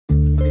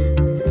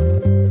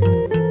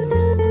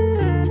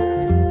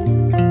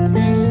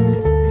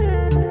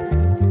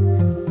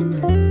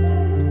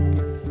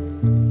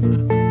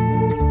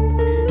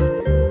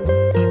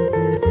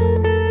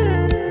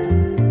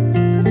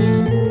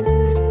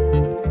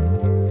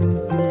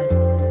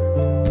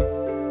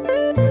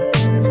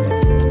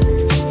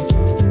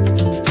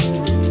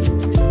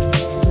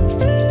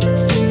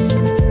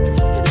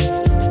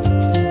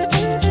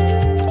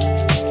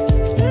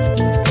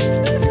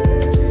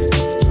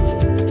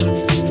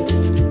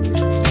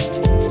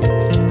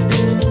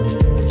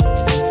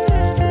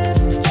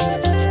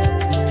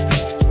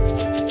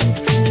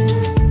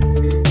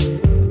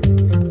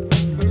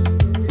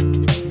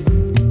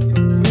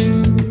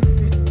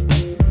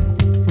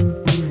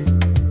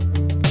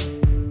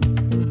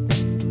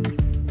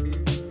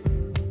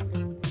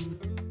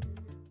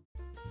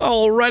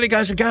Alrighty,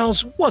 guys and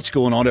gals, what's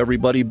going on,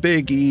 everybody?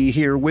 Big E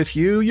here with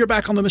you. You're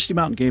back on the Misty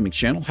Mountain Gaming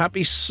channel.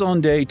 Happy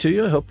Sunday to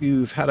you. Hope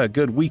you've had a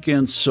good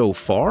weekend so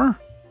far.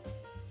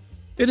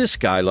 It is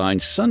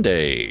Skylines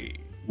Sunday,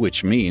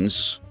 which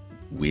means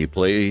we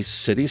play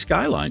City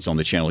Skylines on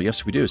the channel.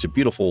 Yes, we do. It's a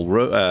beautiful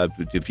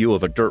view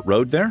of a dirt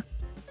road there.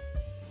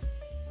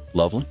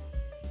 Lovely.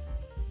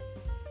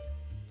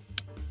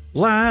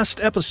 Last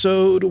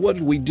episode, what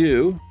did we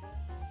do?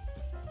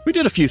 We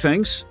did a few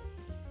things.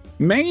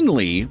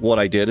 Mainly, what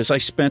I did is I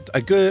spent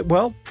a good,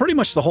 well, pretty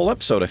much the whole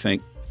episode, I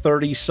think,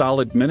 30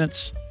 solid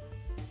minutes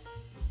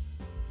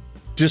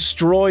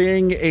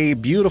destroying a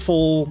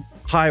beautiful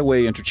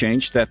highway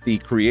interchange that the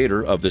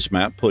creator of this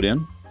map put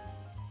in.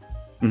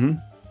 And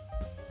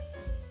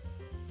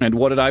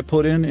what did I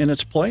put in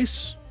its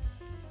place?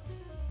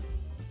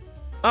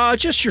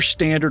 Just your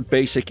standard,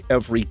 basic,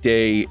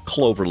 everyday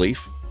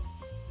cloverleaf.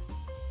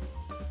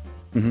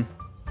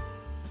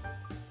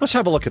 Let's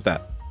have a look at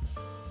that.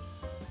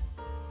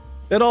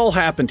 It all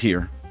happened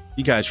here.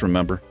 You guys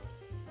remember.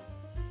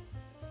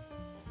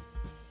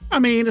 I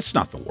mean, it's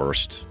not the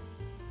worst.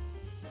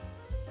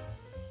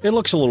 It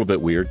looks a little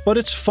bit weird, but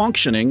it's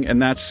functioning,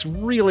 and that's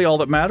really all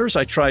that matters.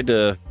 I tried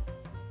to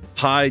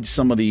hide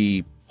some of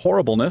the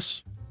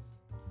horribleness.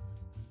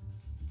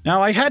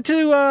 Now, I had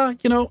to,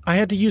 I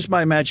had to use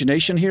my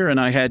imagination here, and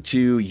I had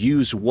to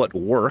use what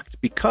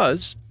worked,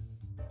 because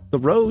the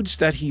roads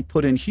that he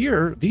put in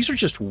here, these are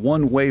just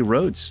one-way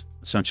roads,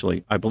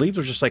 essentially. I believe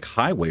they're just like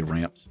highway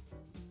ramps.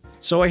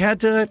 So I had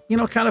to,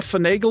 kind of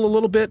finagle a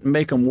little bit and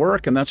make them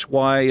work, and that's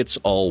why it's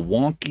all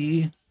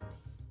wonky.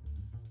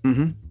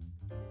 In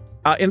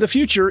the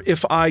future,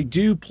 if I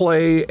do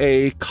play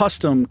a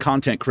custom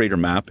content creator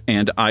map,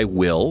 and I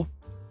will,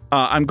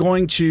 I'm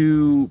going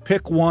to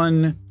pick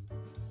one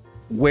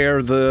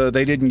where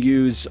they didn't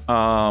use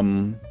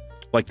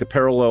like the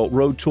parallel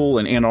road tool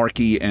and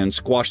anarchy and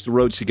squash the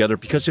roads together,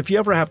 because if you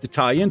ever have to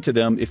tie into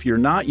them, if you're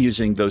not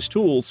using those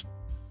tools,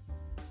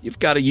 you've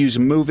got to use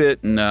move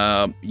it,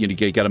 and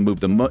you got to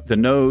move the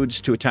nodes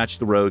to attach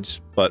the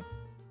roads. But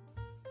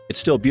it's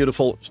still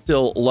beautiful.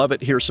 Still love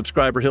it here.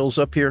 Subscriber Hills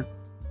up here.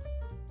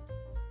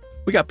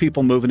 We got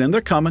people moving in. They're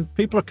coming.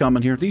 People are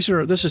coming here.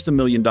 This is the $1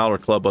 Million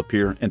Club up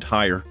here and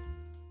higher.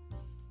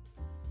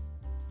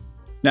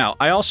 Now,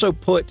 I also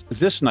put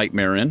this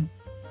nightmare in.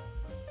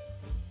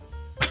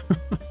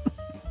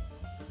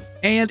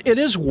 And it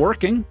is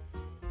working.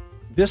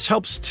 This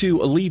helps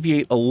to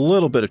alleviate a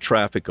little bit of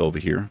traffic over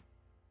here.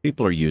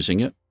 People are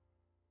using it.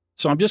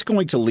 So I'm just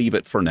going to leave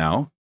it for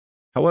now.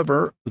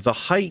 However, the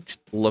height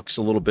looks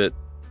a little bit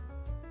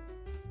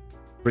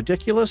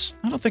ridiculous.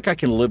 I don't think I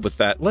can live with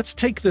that. Let's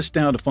take this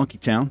down to Funky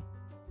Town.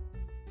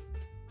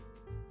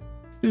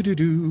 Let's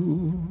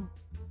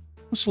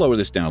lower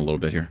this down a little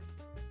bit here.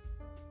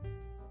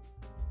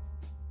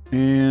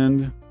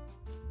 And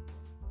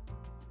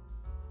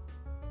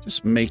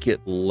just make it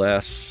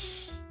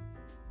less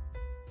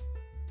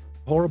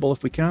horrible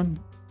if we can.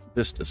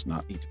 This does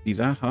not need to be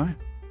that high.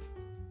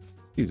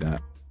 Do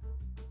that.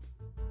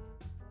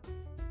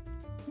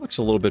 Looks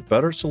a little bit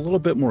better. It's a little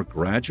bit more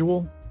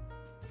gradual.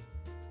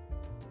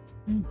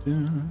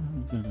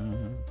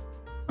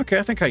 Okay,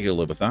 I think I can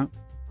live with that.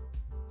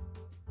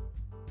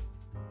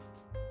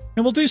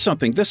 And we'll do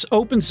something. This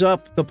opens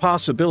up the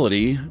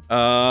possibility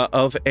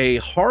of a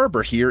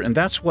harbor here, and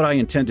that's what I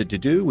intended to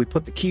do. We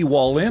put the key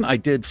wall in. I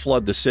did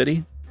flood the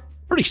city.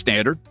 Pretty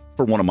standard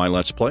for one of my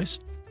Let's Plays.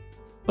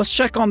 Let's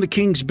check on the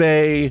Kings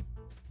Bay.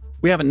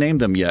 We haven't named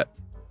them yet.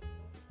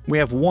 We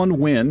have one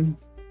win.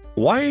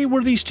 Why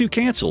were these two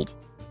canceled?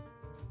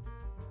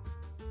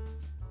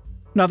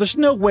 Now, there's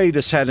no way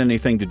this had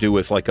anything to do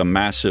with like a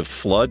massive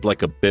flood,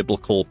 like a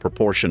biblical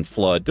proportion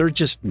flood. They're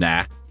just,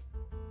 nah.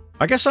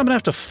 I guess I'm going to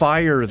have to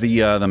fire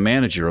the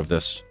manager of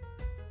this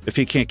if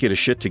he can't get his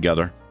shit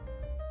together.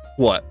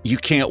 What? You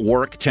can't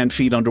work 10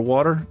 feet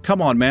underwater?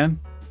 Come on, man.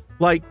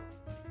 Like,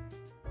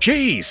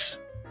 jeez.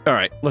 All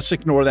right, let's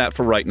ignore that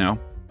for right now.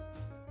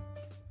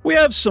 We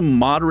have some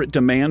moderate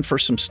demand for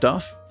some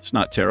stuff. It's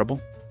not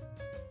terrible.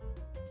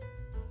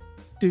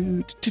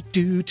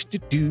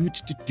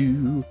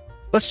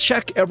 Let's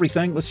check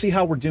everything. Let's see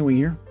how we're doing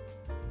here.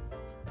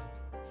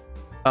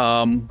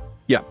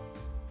 Yeah.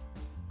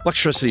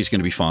 Electricity is going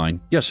to be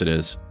fine. Yes, it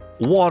is.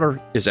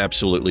 Water is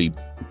absolutely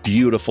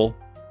beautiful.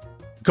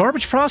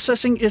 Garbage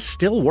processing is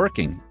still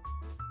working.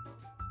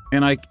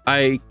 And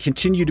I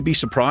continue to be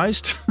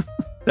surprised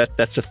that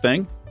that's a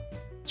thing.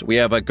 So we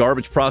have a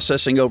garbage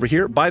processing over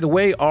here. By the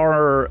way,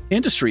 our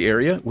industry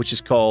area, which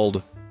is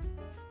called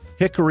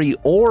Hickory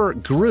Ore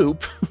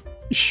Group,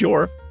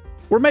 sure,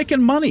 we're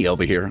making money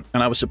over here.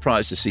 And I was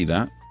surprised to see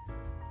that.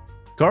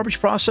 Garbage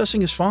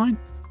processing is fine.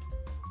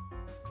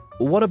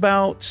 What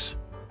about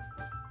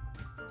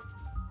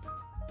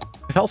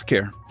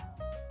healthcare?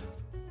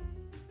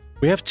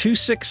 We have 2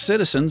 sick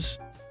citizens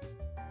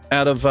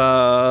out of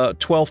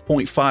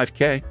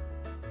 12.5K.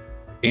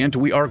 And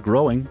we are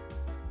growing.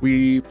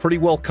 We pretty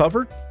well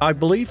covered, I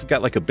believe. We've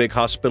got like a big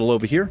hospital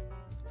over here.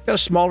 Got a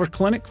smaller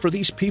clinic for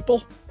these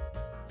people.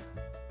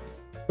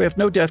 We have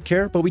no death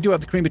care, but we do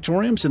have the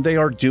crematoriums, and they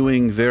are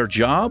doing their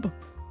job.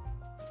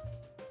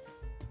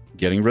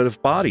 Getting rid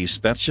of bodies.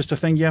 That's just a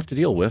thing you have to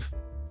deal with.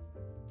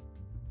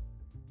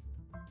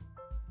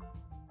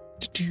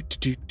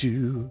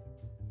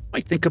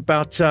 Might think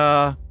about,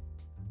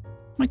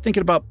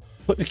 thinking about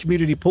putting a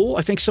community pool.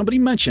 I think somebody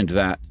mentioned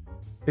that.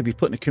 Maybe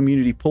putting a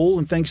community pool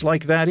and things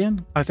like that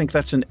in. I think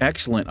that's an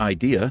excellent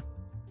idea.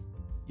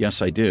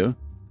 Yes, I do.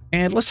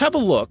 And let's have a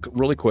look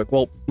really quick.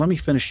 Well, let me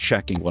finish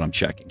checking what I'm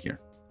checking here.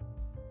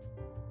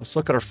 Let's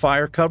look at our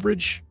fire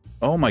coverage.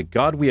 Oh my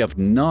God, we have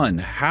none.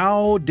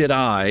 How did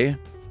I...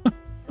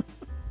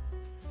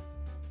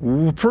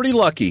 Pretty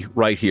lucky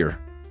right here.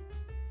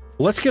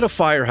 Let's get a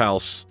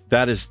firehouse.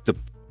 That is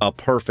a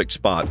perfect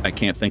spot. I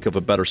can't think of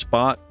a better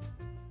spot.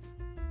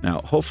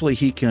 Now, hopefully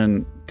he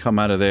can come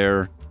out of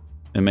there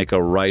and make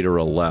a right or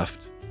a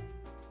left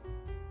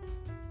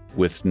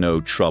with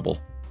no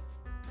trouble.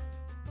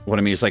 What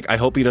I mean is, like, I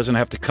hope he doesn't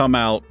have to come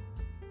out.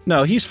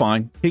 No, he's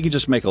fine. He can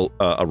just make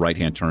a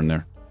right-hand turn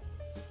there.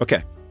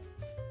 Okay.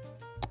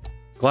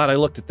 Glad I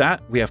looked at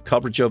that. We have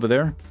coverage over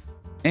there.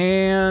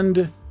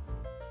 And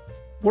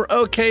we're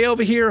okay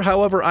over here.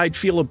 However, I'd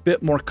feel a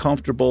bit more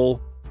comfortable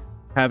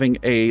having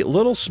a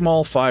little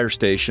small fire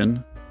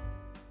station.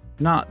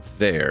 Not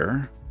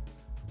there.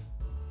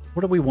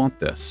 Where do we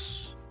want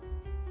this?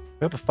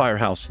 We have a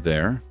firehouse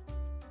there.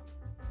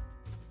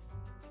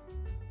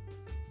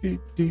 What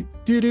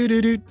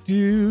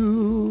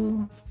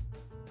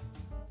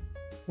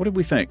did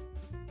we think?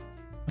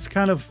 It's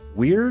kind of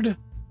weird.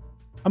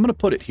 I'm going to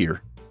put it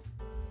here.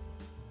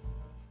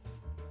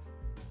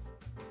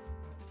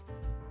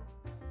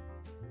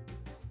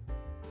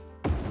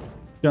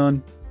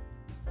 Done.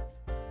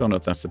 Don't know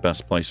if that's the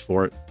best place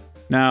for it.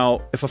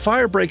 Now, if a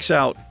fire breaks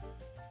out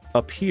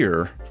up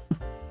here...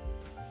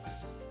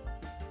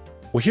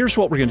 Well, here's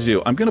what we're going to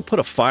do. I'm going to put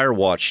a fire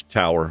watch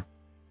tower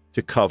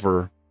to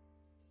cover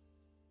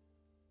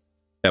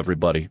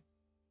everybody.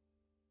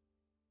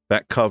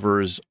 That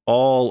covers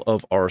all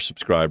of our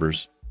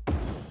subscribers.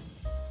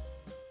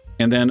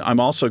 And then I'm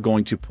also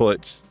going to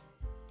put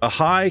a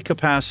high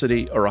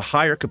capacity or a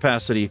higher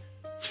capacity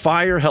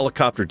fire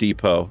helicopter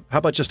depot. How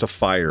about just a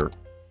fire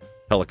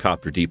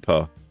helicopter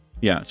depot?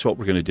 Yeah, that's what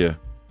we're going to do.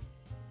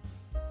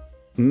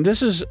 And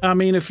this is, I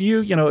mean, if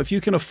you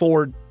can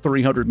afford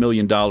 $300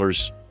 million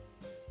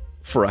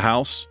for a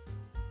house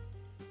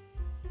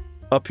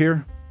up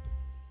here,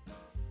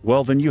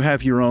 well, then you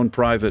have your own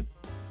private,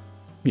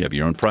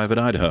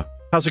 Idaho.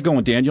 How's it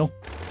going, Daniel?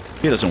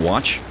 He doesn't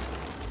watch.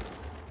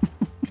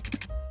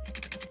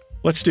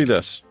 Let's do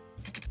this.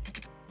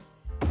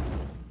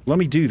 Let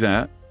me do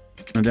that,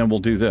 and then we'll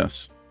do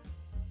this.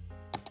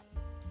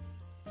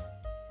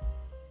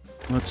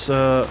 Let's do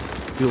a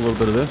little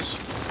bit of this.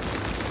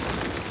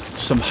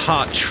 Some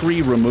hot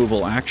tree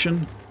removal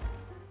action.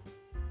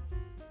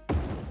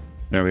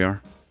 There we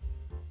are.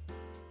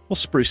 We'll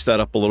spruce that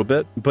up a little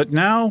bit. But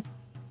now,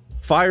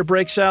 fire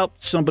breaks out.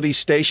 Somebody's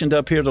stationed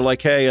up here. They're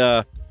like,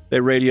 hey, they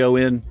radio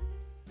in.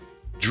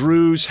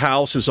 Drew's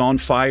house is on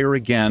fire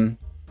again.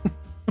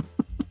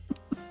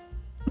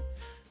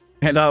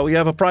 And we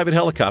have a private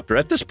helicopter.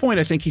 At this point,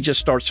 I think he just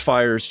starts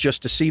fires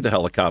just to see the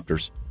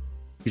helicopters.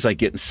 He's like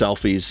getting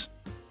selfies.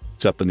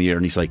 It's up in the air,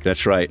 and he's like,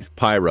 that's right,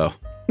 pyro.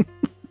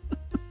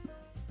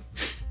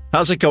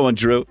 How's it going,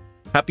 Drew?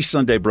 Happy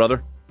Sunday,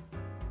 brother.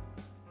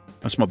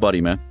 That's my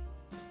buddy, man.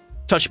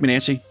 Touch Me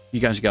Nancy.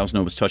 You guys and gals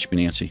know it's Touch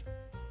Me Nancy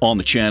on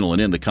the channel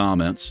and in the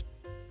comments.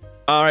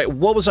 All right,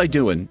 what was I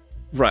doing?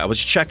 Right, I was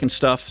checking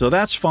stuff, so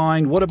that's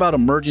fine. What about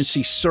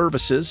emergency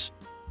services?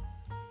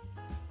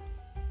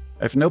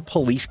 I have no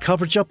police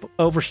coverage up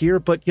over here,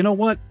 but you know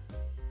what?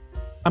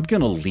 I'm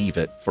going to leave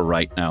it for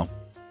right now.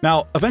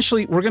 Now,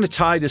 eventually, we're going to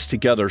tie this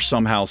together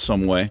somehow,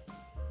 some way.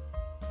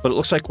 But it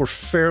looks like we're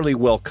fairly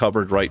well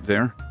covered right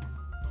there.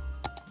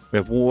 We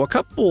have a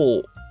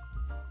couple...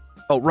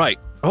 Oh, right.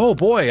 Oh,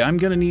 boy, I'm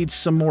going to need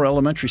some more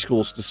elementary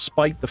schools,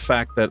 despite the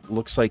fact that it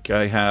looks like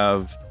I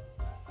have...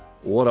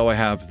 What do I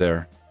have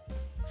there?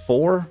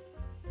 4?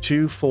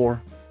 2,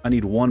 4. I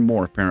need one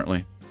more,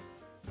 apparently.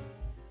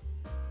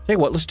 Tell you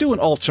what, let's do an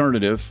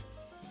alternative.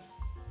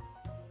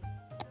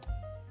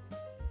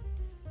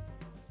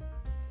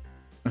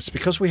 It's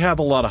because we have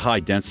a lot of high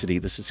density.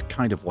 This is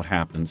kind of what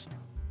happens.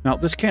 Now,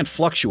 this can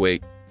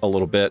fluctuate a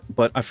little bit,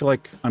 but I feel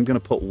like I'm going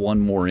to put one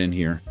more in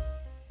here.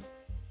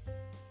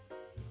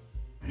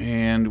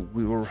 And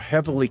we were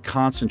heavily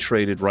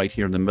concentrated right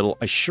here in the middle.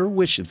 I sure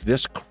wish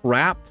this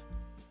crap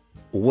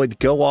would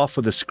go off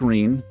of the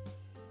screen.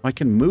 I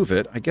can move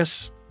it. I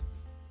guess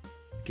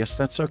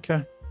that's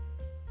okay.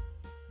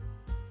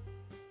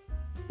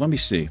 Let me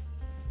see.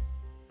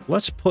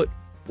 Let's put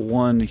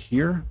one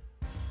here.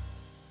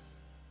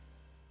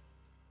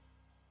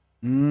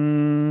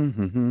 I'm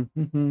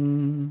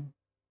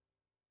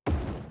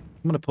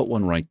going to put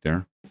one right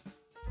there.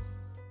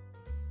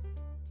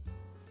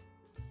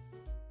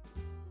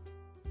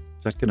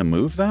 Is that going to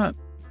move that?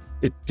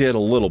 It did a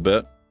little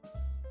bit.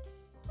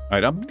 All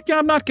right,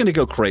 I'm not going to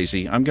go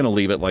crazy. I'm going to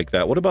leave it like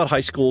that. What about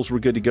high schools? We're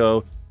good to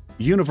go.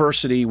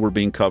 University, we're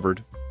being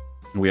covered.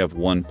 We have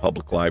one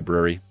public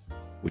library,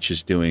 which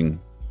is doing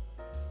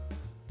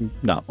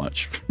not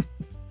much.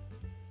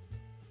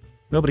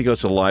 Nobody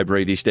goes to the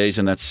library these days,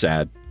 and that's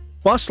sad.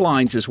 Bus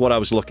lines is what I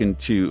was looking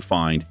to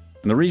find.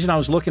 And the reason I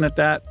was looking at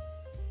that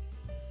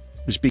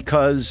was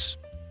because,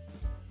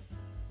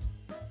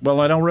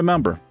 well, I don't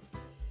remember.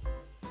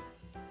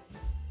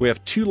 We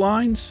have 2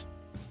 lines?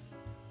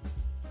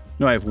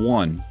 No, I have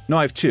 1. No,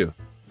 I have 2.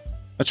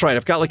 That's right.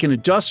 I've got like an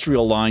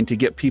industrial line to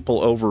get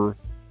people over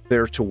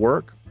there to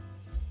work.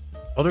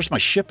 Oh, there's my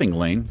shipping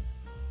lane.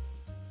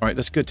 All right,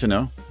 that's good to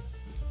know.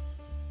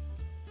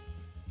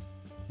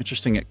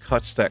 Interesting, it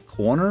cuts that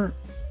corner.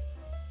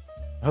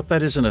 I hope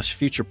that isn't a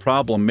future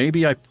problem.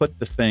 Maybe I put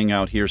the thing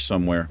out here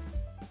somewhere.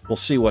 We'll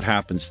see what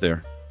happens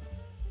there.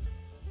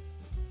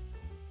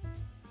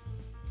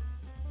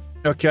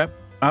 Okay.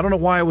 I don't know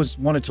why I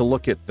wanted to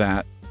look at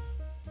that,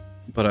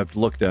 but I've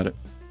looked at it.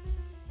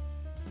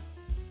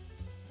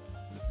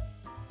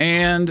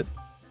 And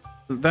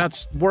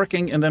that's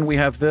working, and then we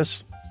have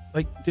this.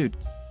 Like, dude,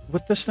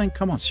 with this thing,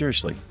 come on,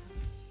 seriously.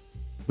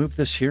 Move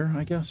this here,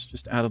 I guess,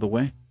 just out of the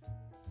way.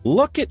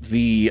 Look at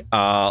the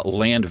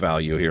land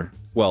value here.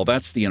 Well,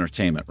 that's the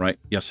entertainment, right?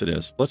 Yes, it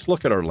is. Let's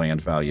look at our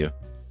land value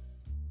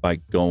by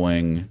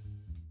going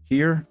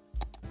here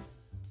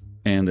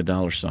and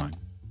the $sign.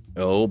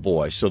 Oh,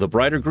 boy. So the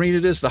brighter green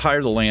it is, the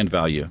higher the land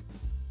value.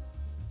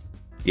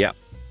 Yeah.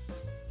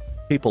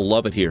 People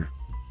love it here.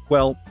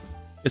 Well,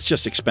 it's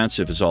just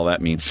expensive is all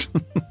that means.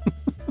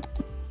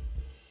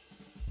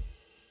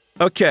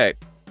 Okay.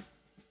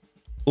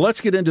 Let's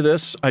get into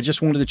this. I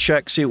just wanted to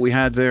check, see what we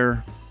had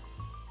there.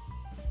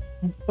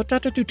 I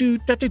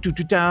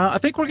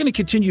think we're going to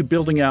continue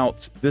building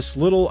out this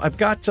little... I've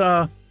got...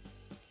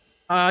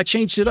 I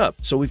changed it up.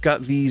 So we've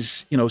got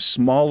these, you know,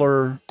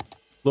 smaller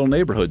little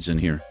neighborhoods in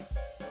here.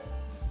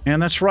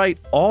 And that's right.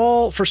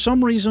 For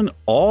some reason,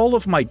 all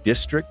of my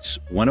districts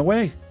went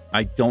away.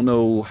 I don't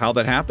know how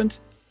that happened,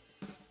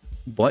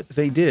 but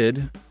they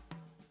did.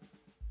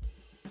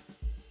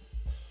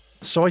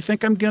 So I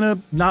think I'm going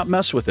to not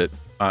mess with it,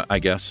 I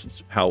guess.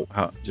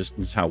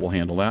 It's how we'll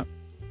handle that.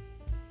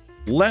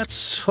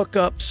 Let's hook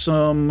up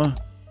some...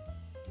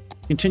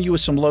 Continue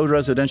with some low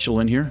residential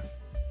in here.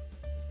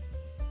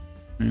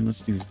 And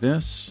let's do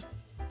this.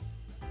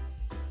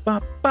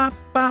 Ba, ba,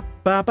 ba,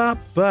 ba, ba,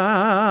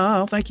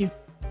 ba. Thank you.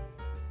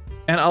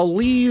 And I'll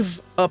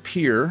leave up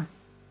here.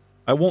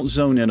 I won't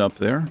zone in up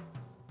there.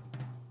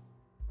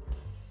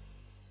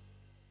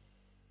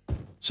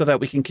 So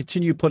that we can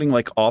continue putting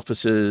like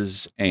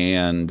offices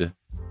and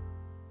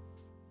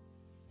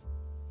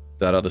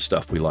that other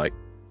stuff we like.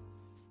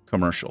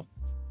 Commercial.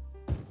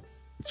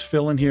 Let's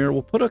fill in here.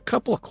 We'll put a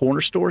couple of corner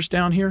stores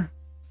down here.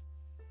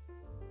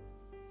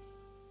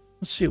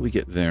 Let's see what we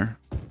get there.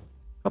 A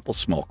couple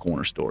small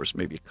corner stores.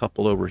 Maybe a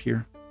couple over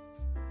here.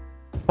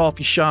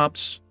 Coffee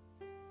shops.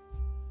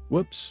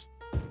 Whoops.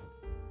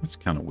 That's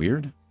kind of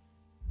weird.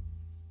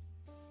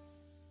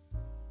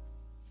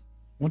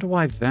 Wonder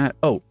why that...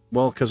 Oh,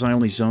 well, because I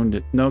only zoned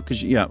it. No,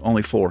 because... Yeah,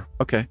 only 4.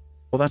 Okay.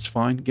 Well, that's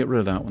fine. Get rid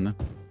of that one then.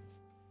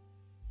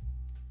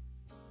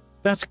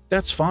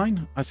 That's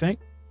fine, I think.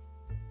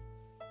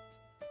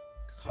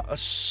 A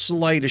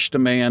slightish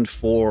demand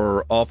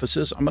for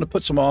offices. I'm going to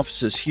put some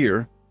offices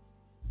here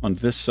on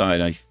this side,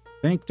 I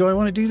think. Do I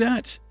want to do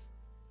that?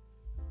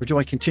 Or do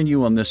I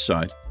continue on this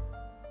side?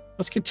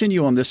 Let's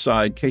continue on this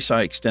side in case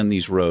I extend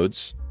these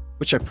roads,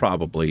 which I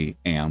probably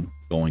am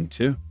going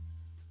to.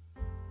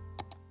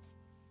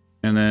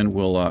 And then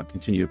we'll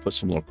continue to put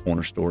some little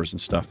corner stores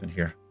and stuff in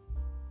here.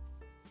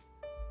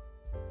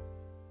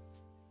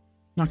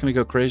 Not going to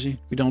go crazy.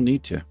 We don't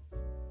need to.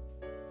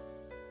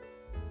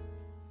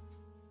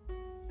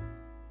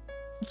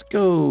 Let's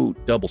go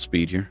double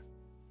speed here.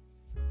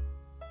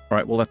 All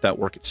right, we'll let that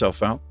work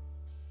itself out.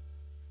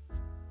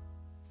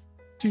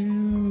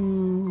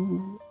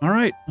 All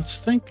right, let's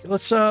think.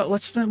 Let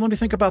me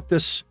think about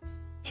this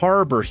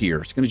harbor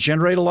here. It's going to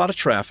generate a lot of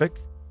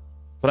traffic,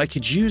 but I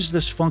could use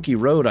this funky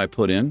road I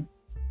put in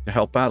to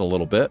help out a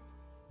little bit.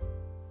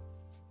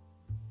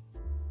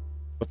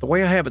 But the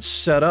way I have it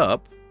set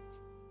up,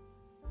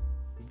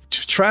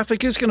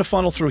 traffic is going to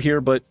funnel through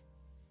here, but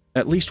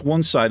at least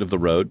one side of the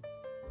road.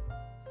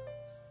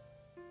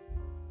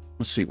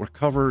 Let's see, we're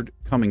covered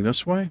coming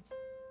this way?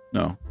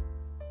 No.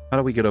 How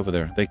do we get over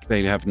there?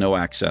 They have no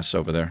access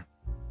over there.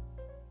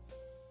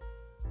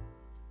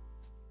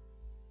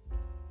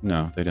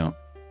 No, they don't.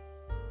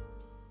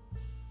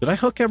 Did I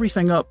hook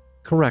everything up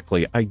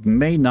correctly? I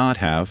may not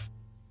have.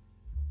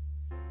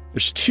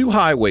 There's 2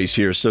 highways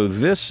here, so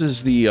this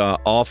is the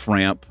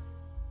off-ramp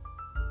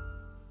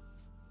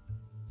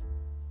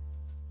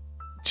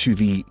to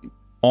the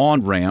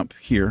on-ramp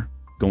here,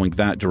 going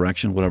that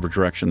direction, whatever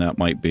direction that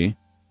might be.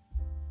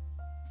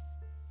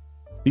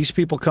 These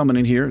people coming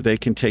in here, they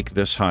can take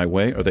this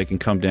highway, or they can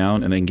come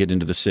down and then get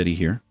into the city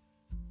here.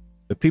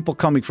 The people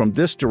coming from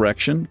this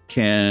direction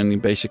can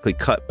basically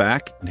cut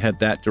back and head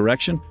that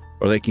direction,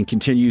 or they can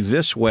continue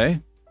this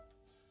way.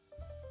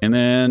 And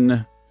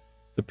then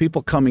the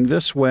people coming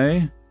this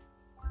way,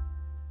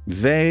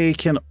 they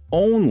can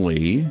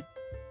only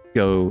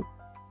go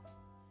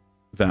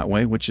that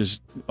way, which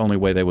is the only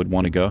way they would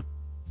want to go.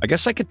 I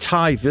guess I could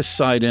tie this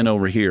side in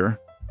over here.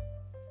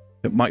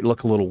 It might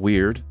look a little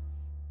weird,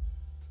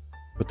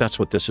 but that's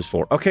what this is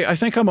for. Okay, I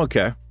think I'm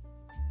okay.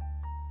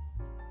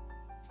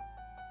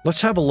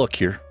 Let's have a look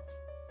here.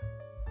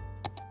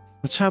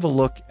 Let's have a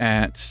look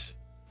at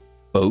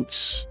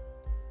boats.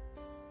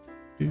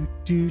 A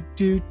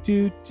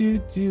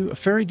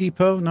ferry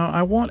depot? No,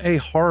 I want a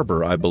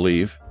harbor, I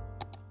believe.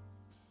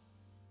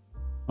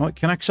 Oh, it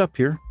connects up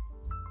here.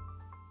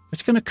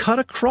 It's going to cut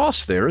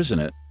across there, isn't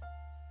it?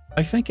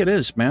 I think it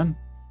is, man.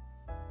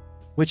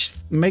 Which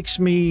makes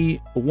me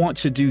want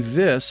to do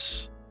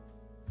this.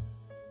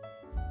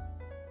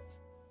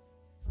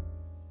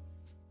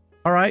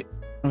 All right.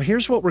 Well,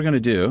 here's what we're going to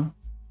do.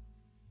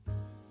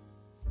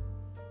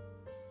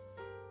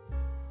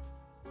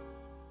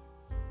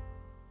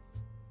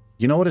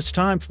 You know what it's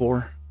time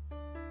for?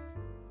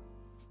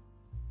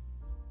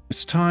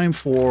 It's time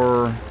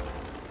for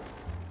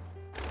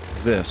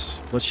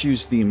this. Let's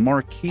use the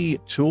marquee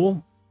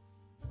tool.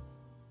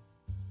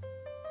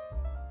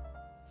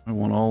 I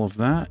want all of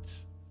that.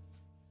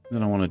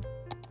 Then I want to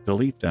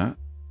delete that.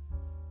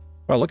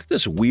 Wow, look at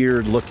this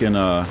weird looking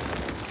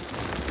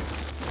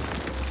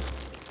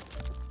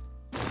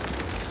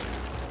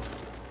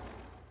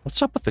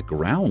what's up with the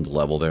ground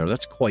level there?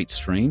 That's quite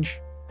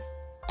strange.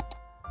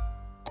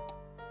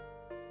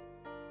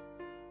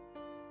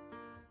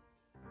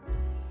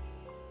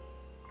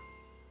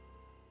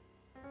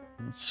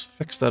 Let's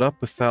fix that up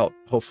without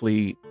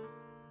hopefully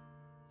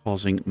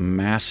causing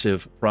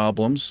massive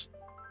problems.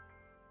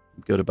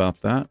 I'm good about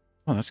that.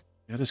 Oh,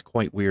 that is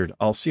quite weird.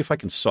 I'll see if I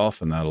can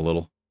soften that a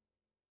little.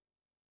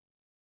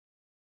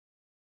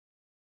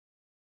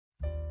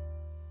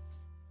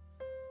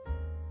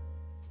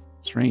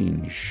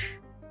 Strange.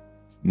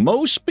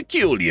 Most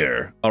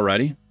peculiar.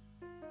 Alrighty.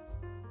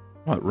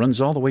 Oh, it runs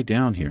all the way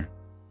down here.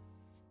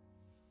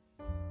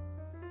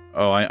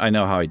 Oh, I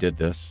know how I did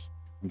this.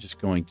 I'm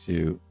just going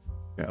to...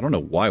 I don't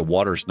know why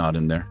water's not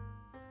in there.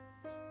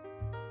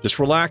 Just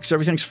relax.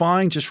 Everything's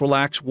fine. Just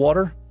relax,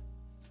 water.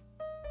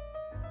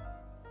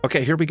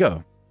 Okay, here we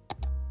go.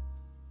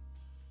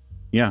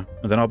 Yeah,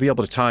 and then I'll be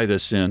able to tie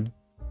this in.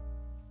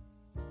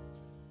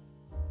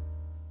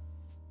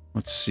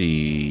 Let's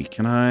see.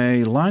 Can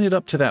I line it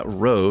up to that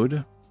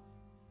road?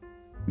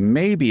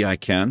 Maybe I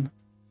can.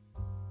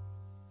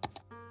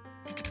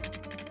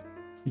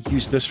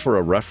 Use this for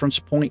a reference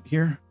point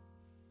here.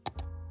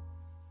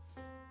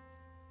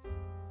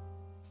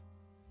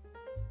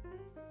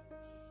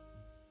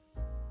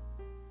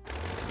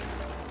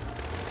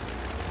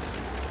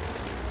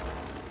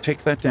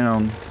 Take that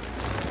down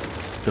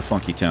to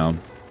Funky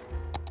Town.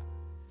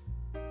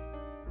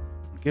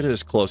 Get it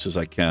as close as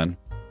I can.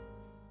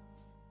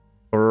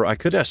 Or I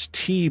could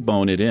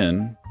T-bone it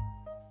in.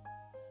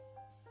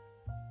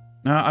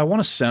 Now I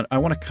want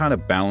to kind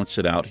of balance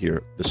it out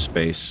here, the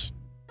space.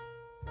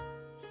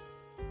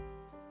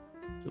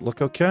 Does it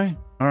look okay?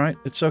 All right,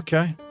 it's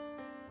okay.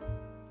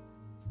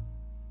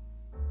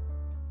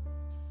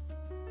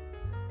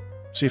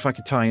 See if I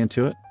can tie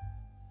into it.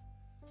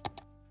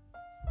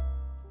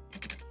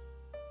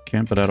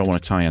 Can't, but I don't want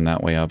to tie in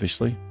that way,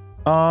 obviously.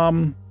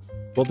 Well,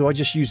 do I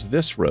just use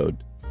this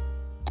road?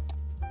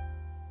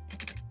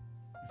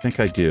 I think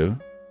I do.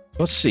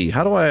 Let's see.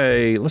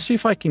 Let's see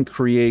if I can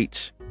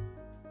create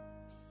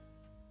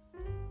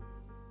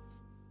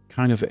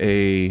kind of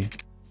a...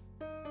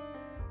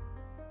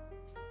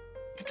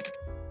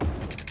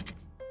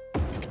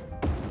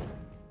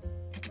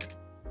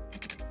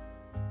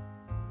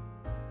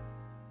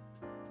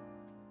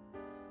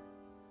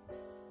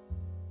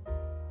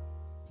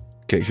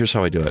 Okay, here's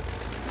how I do it.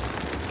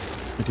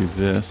 I do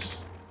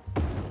this.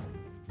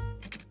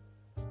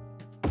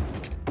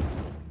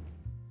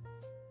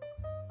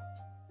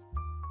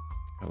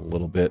 Got a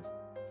little bit...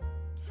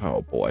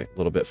 Oh boy, a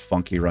little bit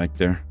funky right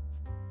there.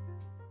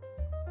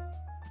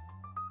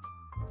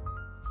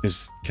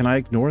 Can I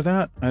ignore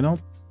that? I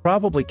don't...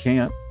 Probably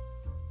can't.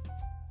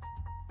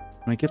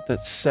 Can I get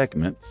that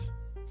segment?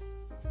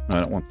 No,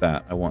 I don't want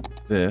that. I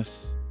want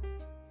this.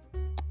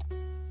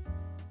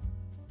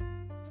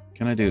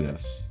 Can I do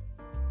this?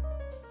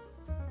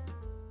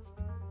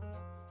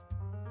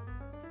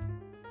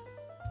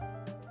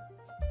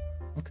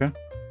 Okay.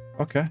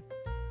 Okay.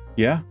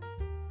 Yeah.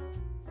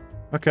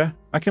 Okay.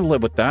 I can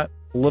live with that.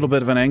 A little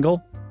bit of an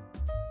angle.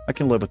 I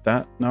can live with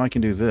that. Now I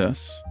can do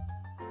this.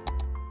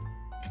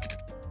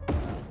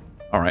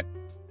 All right.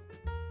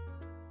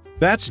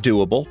 That's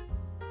doable.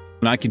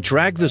 And I can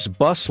drag this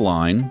bus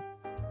line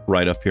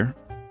right up here.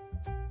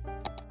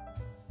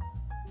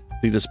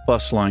 See this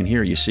bus line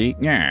here, you see?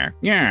 Yeah.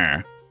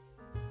 Yeah.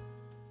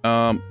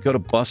 Go to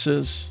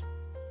buses.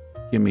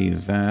 Give me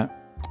that.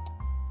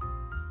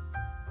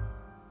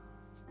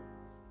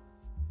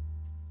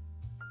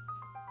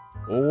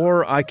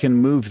 Or I can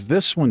move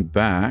this one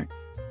back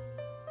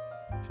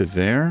to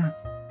there.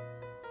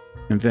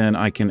 And then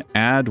I can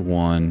add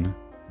one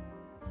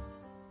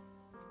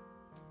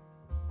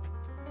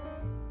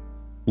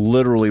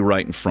literally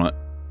right in front.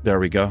 There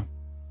we go.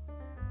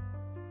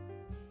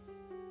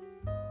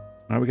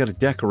 Now we got to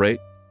decorate.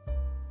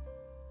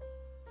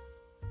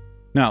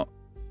 Now,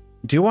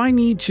 do I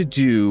need to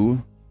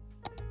do...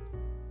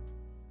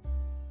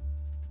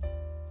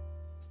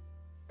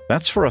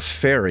 That's for a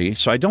ferry,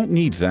 so I don't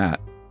need that.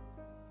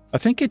 I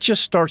think it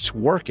just starts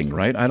working,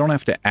 right? I don't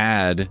have to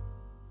add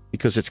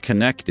because it's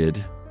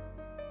connected.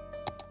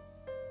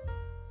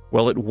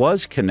 Well, it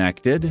was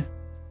connected.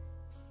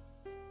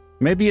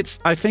 Maybe it's...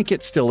 I think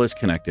it still is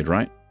connected,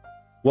 right?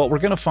 Well, we're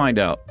going to find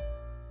out.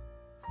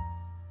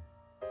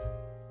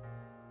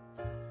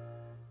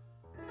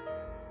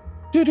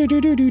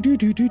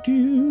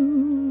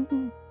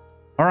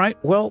 All right,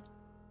 well,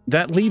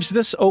 that leaves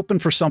this open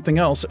for something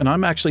else, and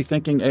I'm actually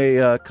thinking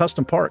a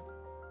custom park.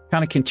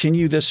 Kind of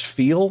continue this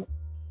feel,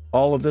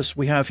 all of this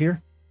we have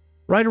here.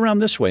 Right around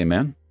this way,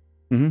 man.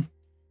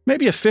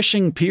 Maybe a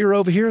fishing pier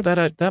over here.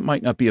 That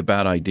might not be a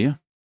bad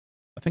idea.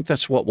 I think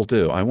that's what we'll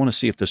do. I want to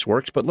see if this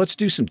works, but let's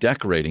do some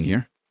decorating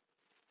here.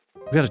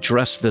 We got to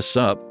dress this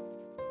up.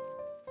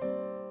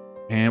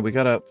 And we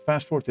got to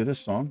fast forward through this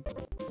song.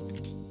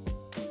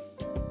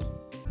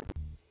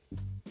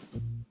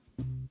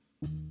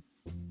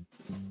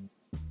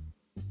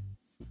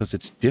 Because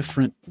it's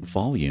different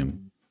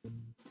volume.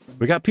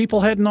 We got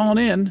people heading on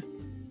in.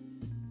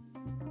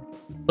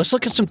 Let's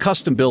look at some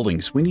custom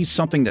buildings. We need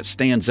something that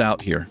stands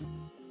out here.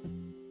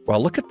 Wow,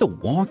 look at the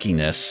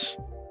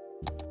wonkiness.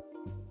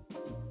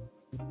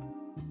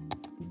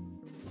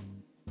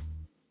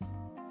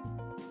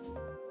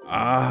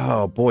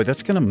 Oh, boy,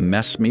 that's going to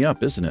mess me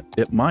up, isn't it?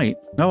 It might.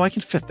 No, I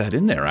can fit that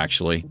in there,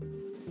 actually.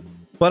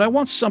 But I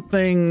want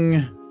something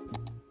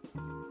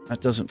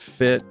that doesn't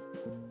fit.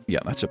 Yeah,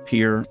 that's a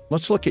pier.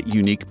 Let's look at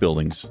unique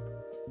buildings.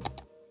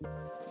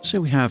 Let's see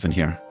what we have in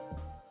here.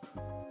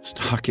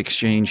 Stock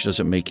exchange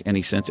doesn't make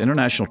any sense.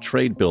 International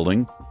trade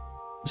building.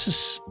 This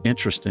is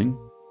interesting.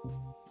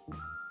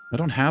 I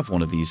don't have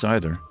one of these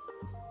either.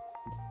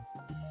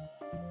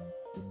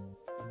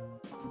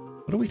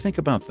 What do we think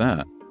about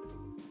that?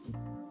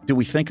 Do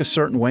we think a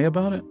certain way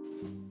about it?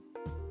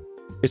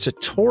 It's a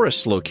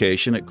tourist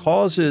location. It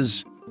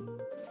causes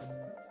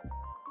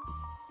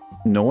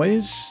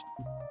noise.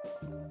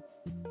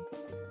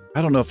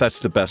 I don't know if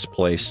that's the best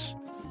place.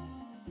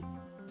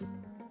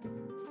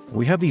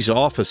 We have these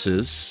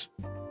offices.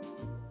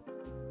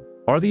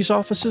 Are these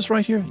offices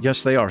right here?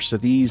 Yes, they are. So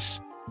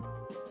these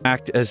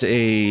act as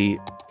a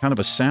kind of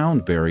a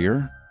sound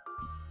barrier.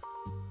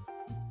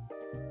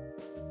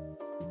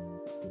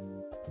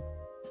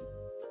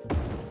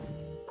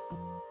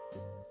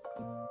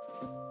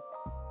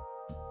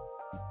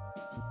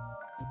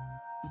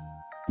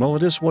 Well,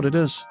 it is what it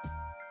is.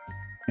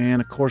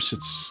 And of course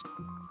it's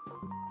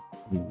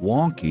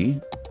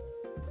wonky.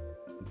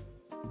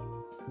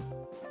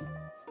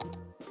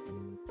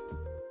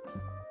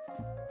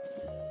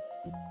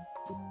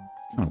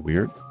 Kind of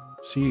weird.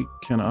 See,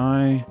 can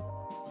I...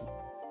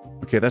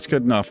 Okay, that's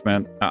good enough,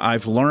 man.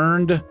 I've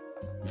learned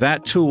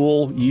that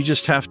tool. You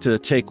just have to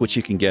take what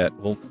you can get.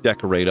 We'll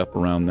decorate up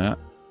around that.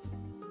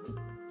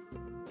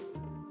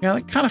 Yeah,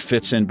 that kind of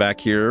fits in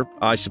back here,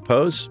 I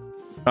suppose.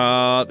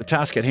 The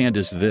task at hand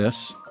is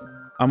this.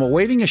 I'm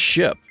awaiting a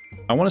ship.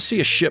 I want to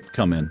see a ship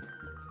come in.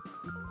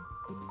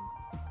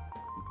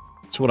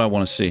 That's what I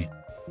want to see.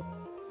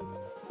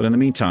 But in the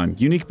meantime,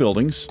 unique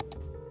buildings.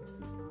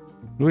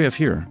 What do we have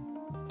here?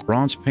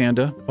 Bronze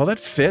panda. Oh, that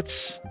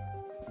fits.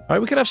 All right,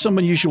 we could have some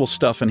unusual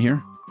stuff in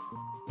here.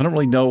 I don't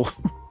really know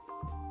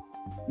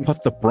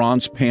what the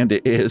bronze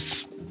panda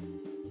is.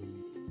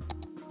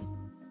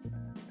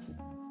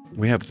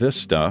 We have this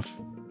stuff.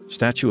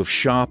 Statue of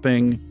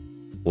Shopping,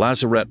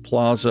 Lazarette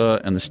Plaza,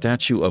 and the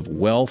Statue of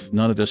Wealth.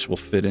 None of this will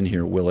fit in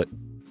here, will it?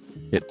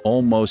 It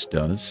almost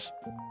does.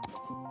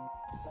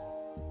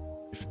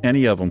 If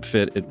any of them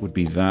fit, it would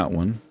be that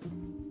one.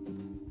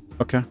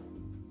 Okay.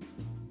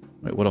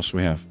 Wait, what else do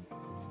we have?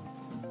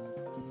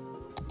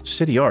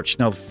 City Arch.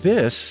 Now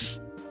this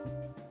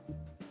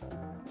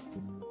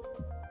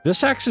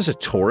acts as a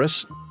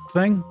tourist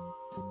thing.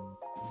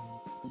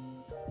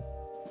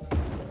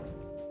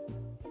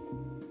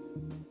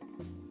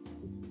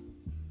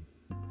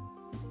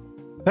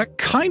 That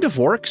kind of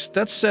works.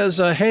 That says,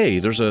 hey,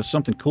 there's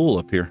something cool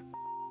up here.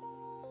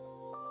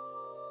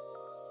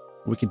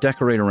 We can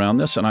decorate around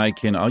this, and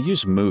I'll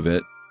use move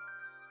it.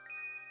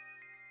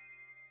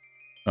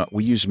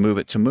 We use move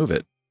it to move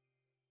it.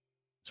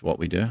 That's what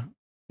we do.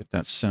 Get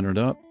that centered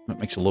up. That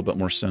makes a little bit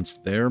more sense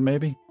there,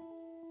 maybe.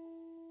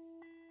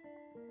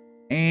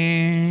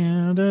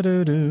 And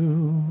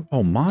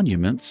oh,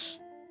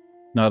 monuments.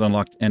 Not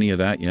unlocked any of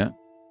that yet.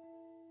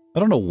 I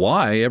don't know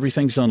why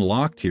everything's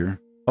unlocked here.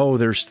 Oh,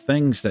 there's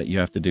things that you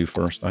have to do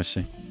first. I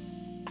see.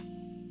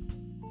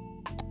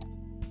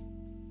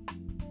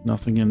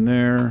 Nothing in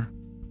there.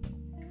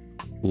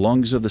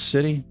 Lungs of the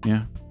city?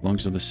 Yeah,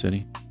 lungs of the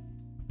city.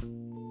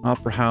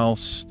 Opera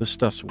house. This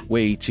stuff's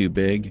way too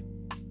big.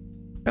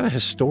 Got a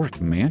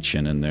historic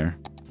mansion in there.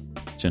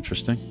 It's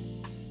interesting.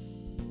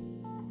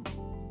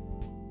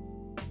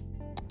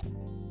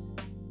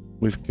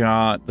 We've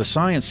got the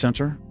Science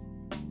Center.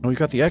 Oh, we've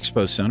got the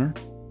Expo Center.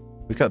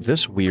 We've got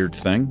this weird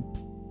thing.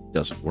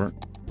 Doesn't work.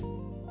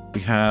 We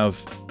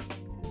have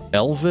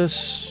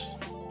Elvis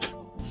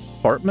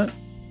apartment.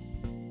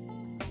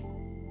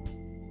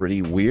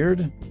 pretty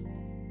weird.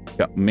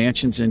 Got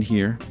mansions in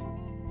here.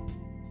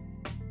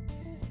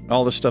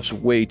 All this stuff's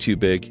way too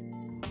big.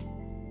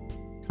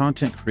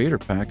 Content creator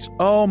packs.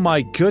 Oh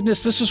my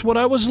goodness, this is what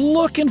I was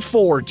looking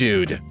for,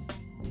 dude.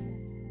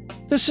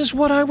 This is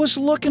what I was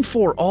looking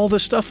for. All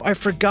this stuff. I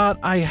forgot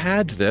I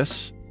had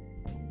this.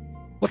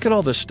 Look at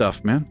all this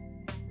stuff, man.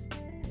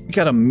 We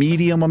got a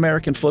medium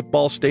American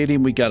football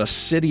stadium. We got a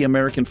city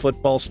American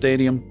football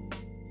stadium.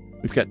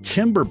 We've got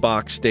Timber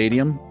Box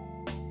Stadium.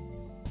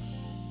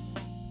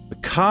 The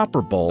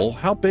Copper Bowl.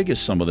 How big is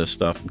some of this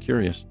stuff? I'm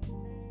curious.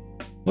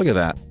 Look at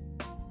that.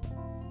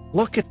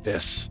 Look at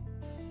this.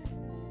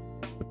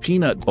 The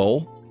Peanut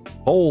Bowl.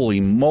 Holy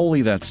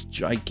moly, that's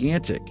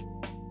gigantic.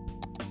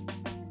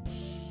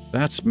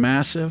 That's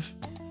massive.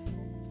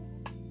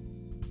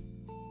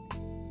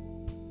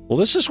 Well,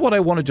 this is what I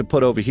wanted to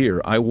put over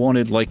here. I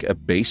wanted like a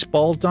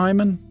baseball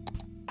diamond.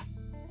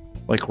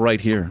 Like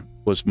right here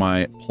was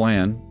my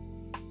plan.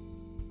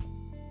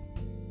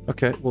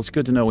 Okay, well, it's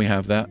good to know we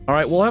have that. All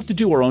right, we'll have to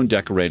do our own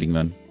decorating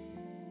then.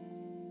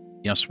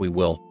 Yes, we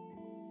will.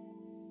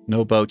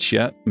 No boats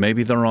yet.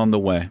 Maybe they're on the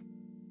way.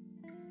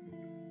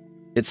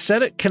 It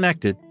said it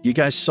connected. You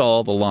guys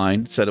saw the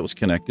line, said it was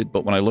connected,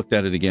 but when I looked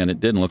at it again, it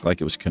didn't look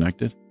like it was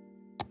connected.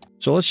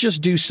 So let's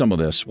just do some of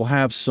this. We'll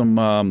have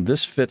some,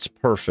 this fits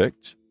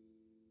perfect.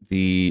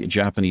 The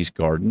Japanese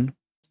garden.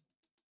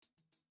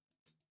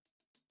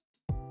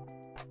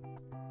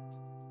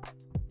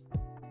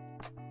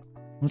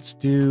 Let's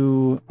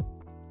do...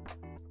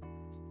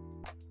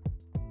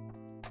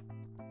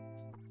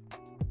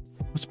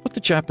 Let's put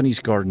the Japanese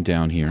garden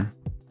down here.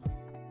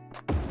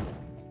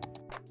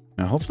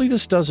 Now, hopefully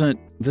this doesn't...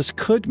 This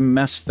could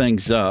mess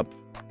things up.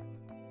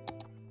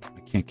 I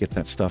can't get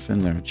that stuff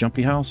in there.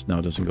 Jumpy house? No,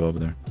 it doesn't go over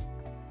there.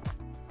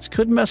 This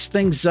could mess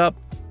things up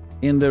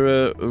in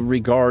the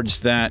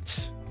regards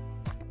that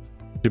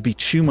there'd be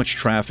too much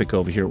traffic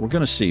over here. We're going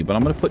to see, but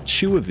I'm going to put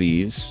 2 of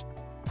these.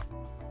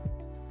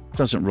 It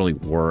doesn't really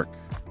work.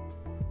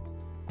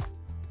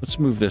 Let's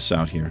move this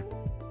out here.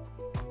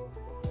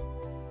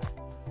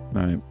 All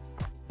right.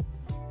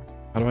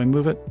 How do I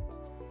move it?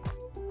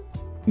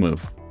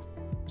 Move.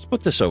 Let's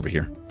put this over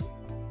here.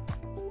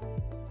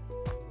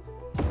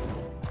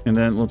 And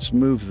then let's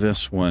move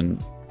this one.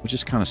 We'll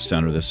just kind of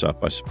center this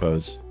up, I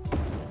suppose.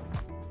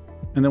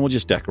 And then we'll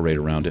just decorate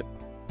around it.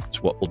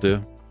 That's what we'll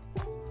do.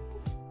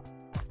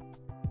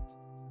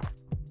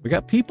 We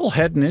got people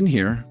heading in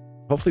here.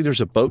 Hopefully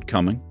there's a boat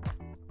coming.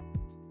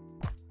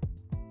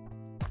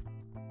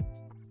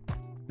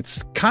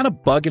 It's kind of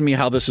bugging me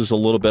how this is a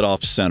little bit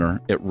off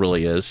center. It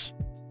really is.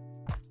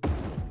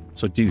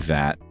 So do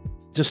that.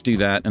 Just do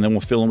that, and then we'll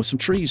fill in with some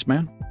trees,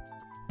 man.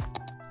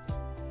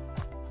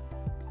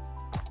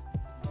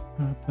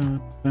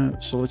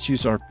 So let's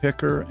use our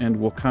picker, and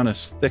we'll kind of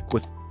stick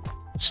with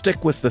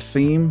the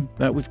theme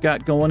that we've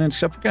got going in,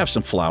 except we're going to have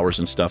some flowers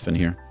and stuff in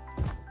here.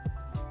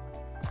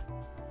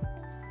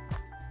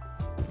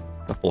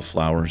 A couple of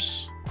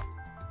flowers.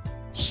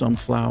 Some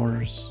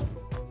flowers.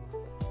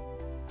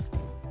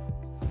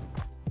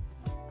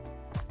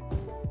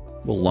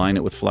 We'll line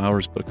it with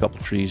flowers, put a couple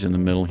trees in the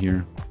middle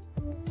here.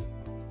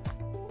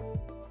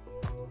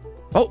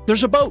 Oh,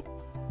 there's a boat!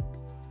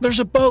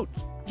 There's a boat!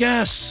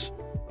 Yes!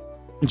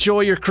 Enjoy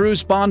your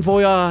cruise. Bon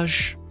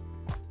voyage.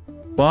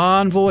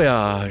 Bon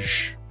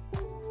voyage.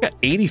 Got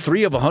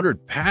 83 of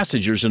 100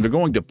 passengers and they're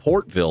going to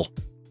Portville.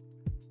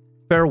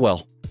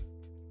 Farewell.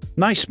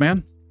 Nice,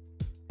 man.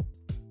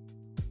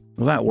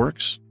 Well, that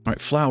works. All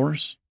right,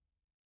 flowers.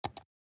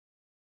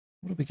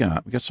 What do we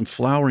got? We got some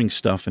flowering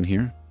stuff in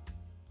here.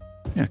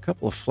 Yeah, a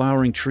couple of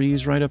flowering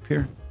trees right up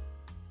here.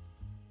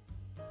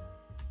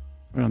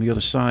 Right on the other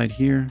side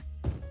here.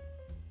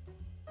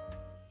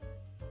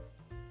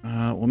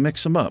 We'll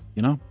mix them up,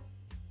 you know?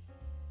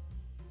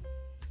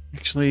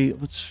 Actually,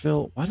 let's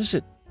fill... Why does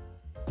it...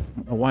 I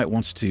don't know why it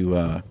wants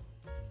to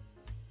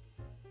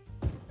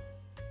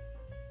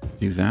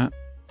do that.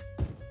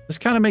 This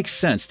kind of makes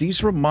sense.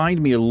 These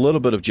remind me a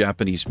little bit of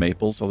Japanese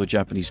maples, although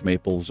Japanese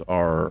maples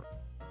are,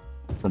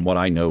 from what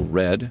I know,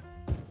 red.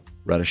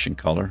 Reddish in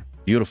color.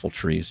 Beautiful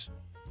trees.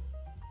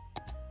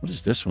 What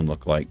does this one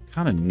look like?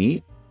 Kind of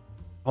neat.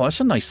 Oh, that's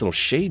a nice little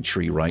shade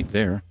tree right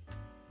there.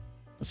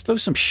 Let's throw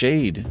some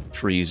shade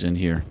trees in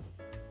here.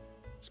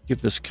 Let's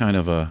give this kind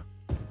of a...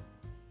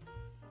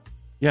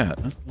 Yeah,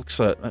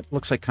 that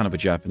looks like kind of a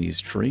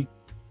Japanese tree.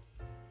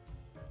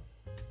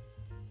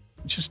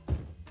 Just,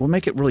 we'll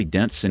make it really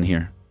dense in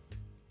here.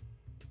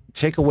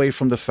 Take away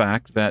from the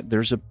fact that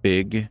there's a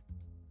big,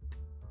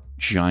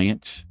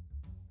 giant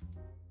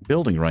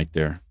building right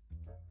there.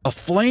 A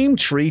flame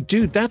tree?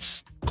 Dude,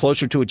 that's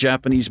closer to a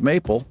Japanese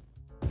maple.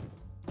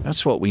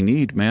 That's what we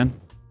need, man.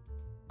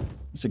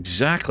 That's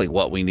exactly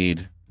what we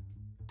need.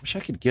 Wish I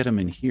could get him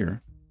in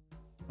here.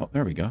 Oh,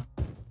 there we go.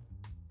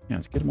 Yeah,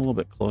 let's get him a little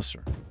bit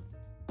closer.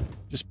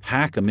 Just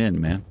pack them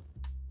in, man.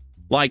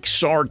 Like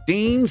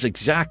sardines?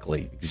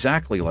 Exactly.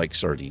 Exactly like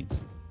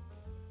sardines.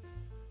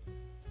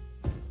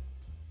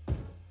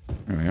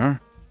 There we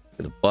are.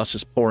 The bus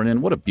is pouring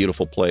in. What a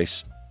beautiful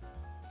place.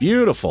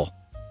 Beautiful.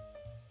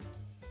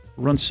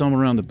 Run some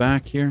around the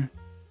back here.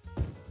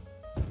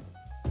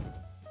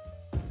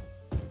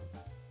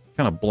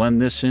 Kind of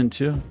blend this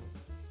into.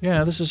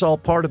 Yeah, this is all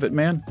part of it,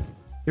 man.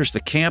 Here's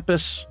the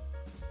campus.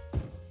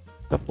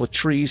 A couple of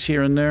trees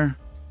here and there.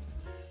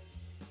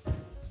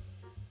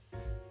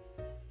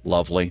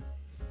 Lovely.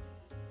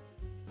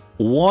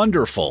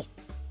 Wonderful.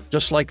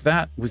 Just like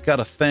that, we've got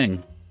a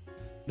thing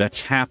that's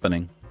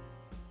happening.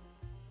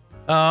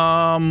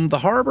 The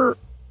harbor.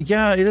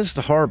 Yeah, it is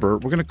the harbor.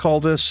 We're going to call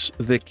this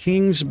the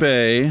Kings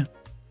Bay.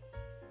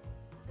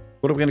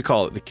 What are we going to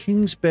call it? The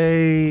Kings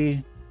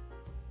Bay.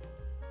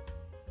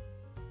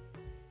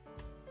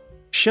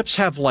 Ships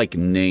have, like,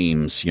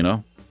 names, you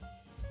know?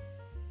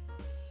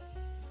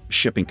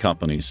 Shipping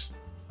companies.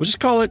 We'll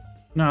just call it...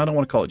 No, I don't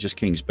want to call it just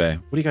Kings Bay.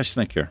 What do you guys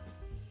think here?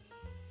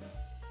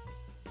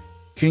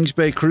 Kings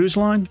Bay Cruise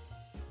Line?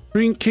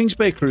 Kings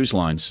Bay Cruise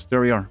Lines.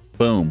 There we are.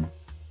 Boom.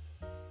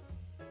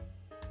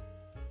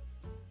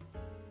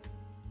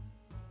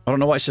 I don't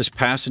know why it says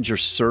passenger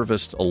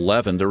serviced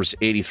 11. There was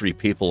 83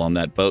 people on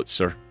that boat,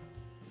 sir.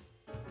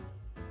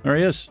 There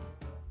he is.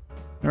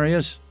 There he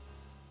is.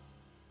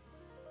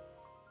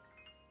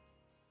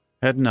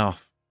 Heading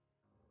off.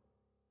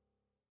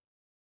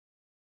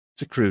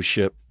 It's a cruise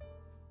ship.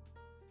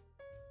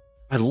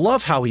 I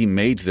love how he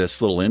made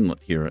this little inlet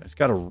here. It's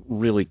got a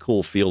really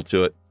cool feel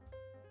to it.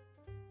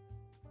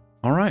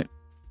 All right.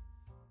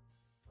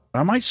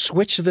 I might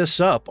switch this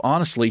up,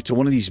 honestly, to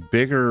one of these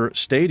bigger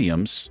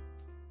stadiums.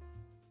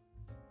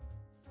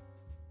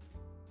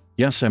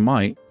 Yes, I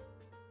might.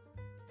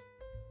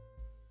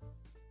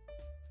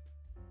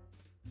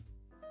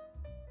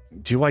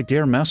 Do I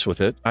dare mess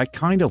with it? I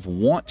kind of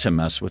want to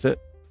mess with it.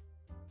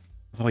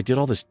 Although I did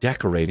all this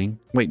decorating.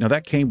 Wait, no,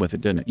 that came with it,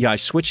 didn't it? Yeah, I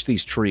switched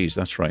these trees.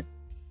 That's right.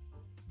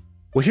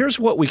 Well, here's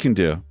what we can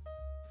do.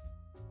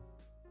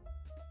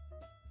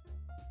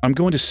 I'm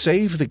going to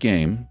save the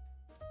game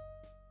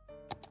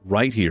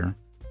right here.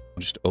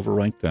 I'll just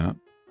overwrite that.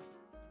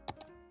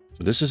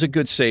 So this is a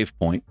good save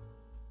point.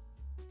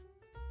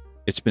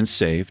 It's been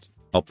saved.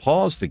 I'll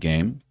pause the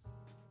game.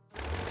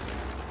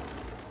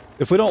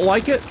 If we don't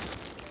like it,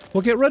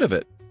 we'll get rid of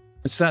it.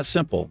 It's that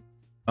simple.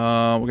 We're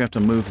going to have to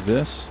move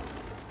this.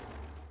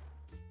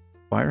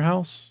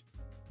 Firehouse?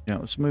 Yeah,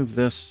 let's move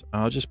this.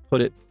 I'll just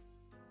put it...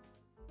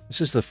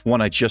 This is the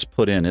one I just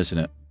put in, isn't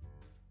it?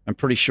 I'm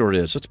pretty sure it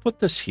is. Let's put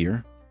this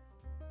here.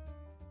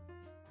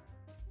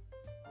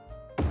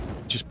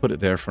 Just put it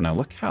there for now.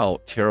 Look how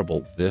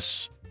terrible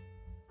this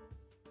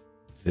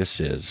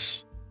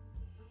is.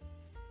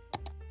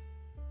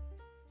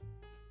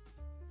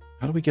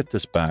 How do we get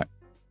this back?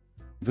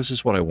 This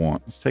is what I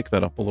want. Let's take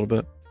that up a little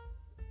bit.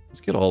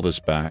 Let's get all this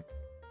back.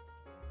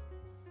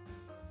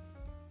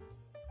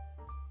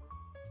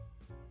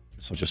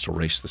 Guess I'll just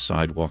erase the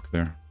sidewalk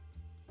there.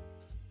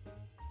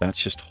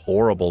 That's just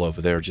horrible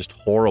over there. Just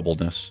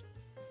horribleness.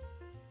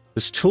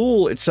 This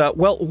tool, it's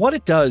well, what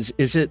it does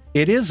is it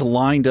is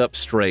lined up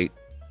straight.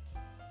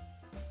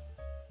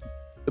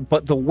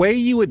 But the way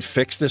you would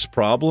fix this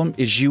problem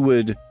is you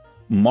would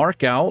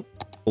mark out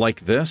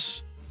like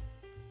this.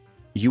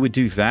 You would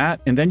do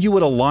that, and then you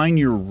would align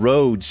your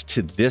roads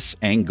to this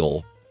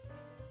angle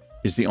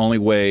is the only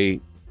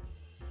way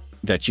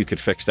that you could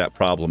fix that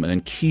problem, and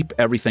then keep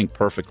everything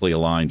perfectly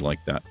aligned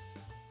like that.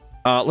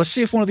 Let's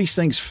see if one of these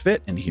things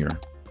fit in here.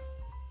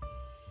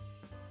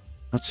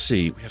 Let's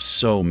see. We have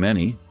so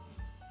many.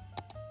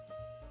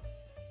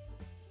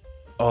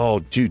 Oh,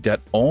 dude,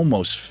 that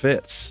almost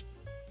fits.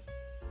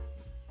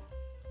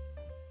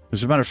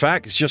 As a matter of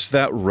fact, it's just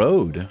that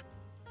road.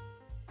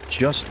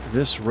 Just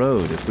this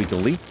road. If we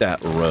delete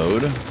that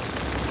road...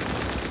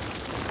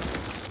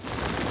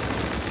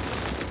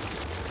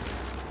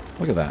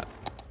 Look at that.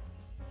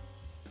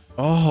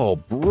 Oh,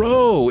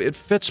 bro, it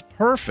fits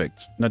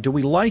perfect. Now, do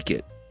we like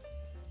it?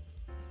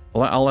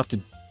 Well, I'll have to,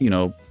 you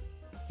know,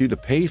 do the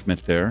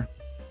pavement there.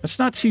 That's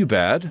not too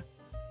bad.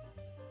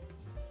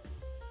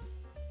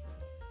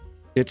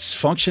 It's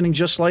functioning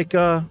just like,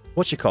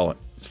 what you call it?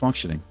 It's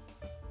functioning.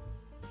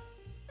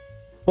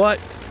 But,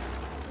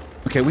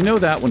 okay, we know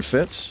that one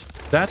fits.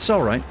 That's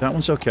all right. That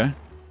one's okay.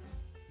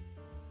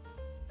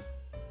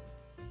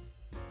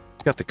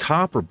 Got the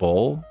copper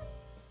bowl.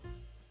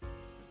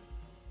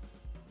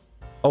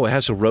 Oh, it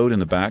has a road in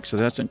the back, so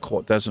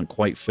that doesn't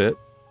quite fit.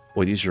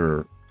 Boy,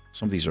 some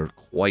of these are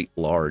quite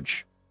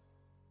large.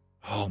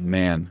 Oh,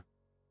 man.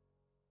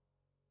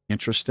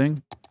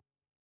 Interesting.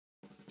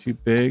 Too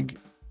big.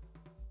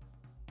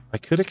 I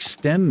could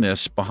extend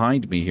this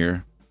behind me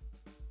here.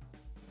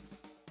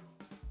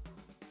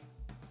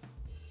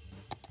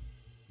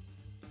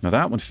 Now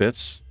that one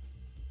fits.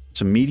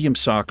 It's a medium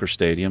soccer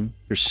stadium.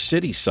 Here's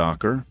city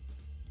soccer.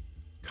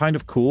 Kind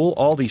of cool.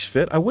 All these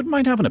fit. I wouldn't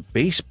mind having a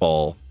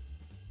baseball.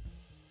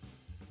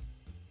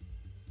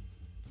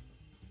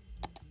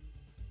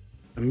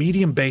 A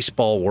medium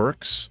baseball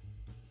works.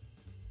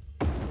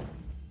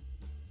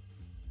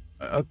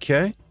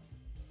 Okay.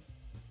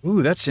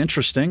 Ooh, that's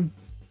interesting.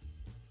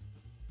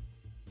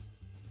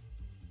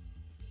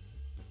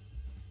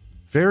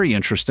 Very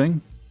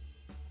interesting.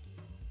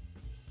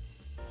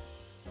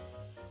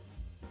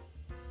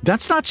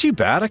 That's not too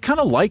bad. I kind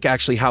of like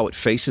actually how it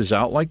faces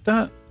out like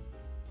that.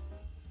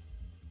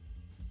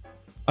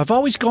 I've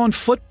always gone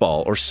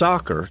football or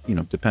soccer, you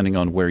know, depending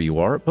on where you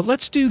are. But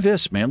let's do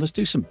this, man. Let's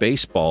do some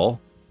baseball.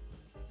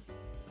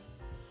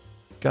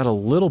 Got a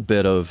little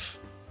bit of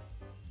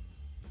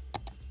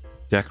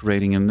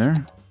decorating in there.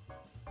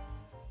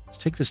 Let's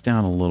take this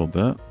down a little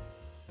bit.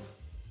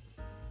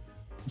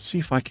 Let's see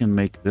if I can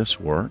make this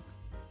work.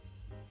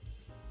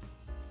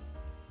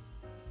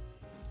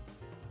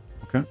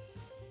 Okay.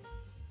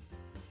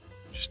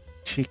 Just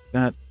take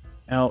that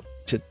out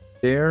to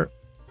there.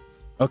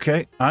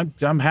 Okay,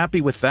 I'm happy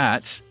with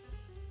that.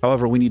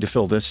 However, we need to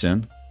fill this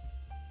in.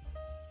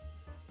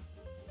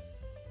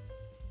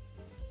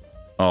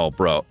 Oh,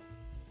 bro.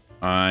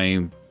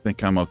 I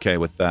think I'm okay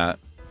with that.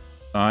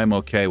 I'm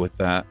okay with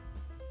that.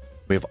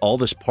 We have all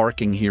this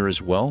parking here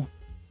as well.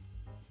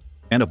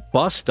 And a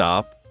bus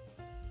stop.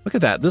 Look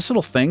at that. This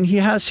little thing he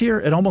has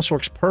here, it almost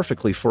works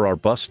perfectly for our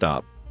bus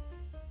stop.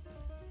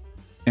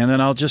 And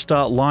then I'll just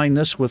line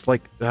this with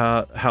like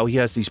how he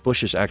has these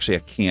bushes. Actually,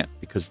 I can't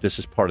because this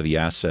is part of the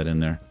asset in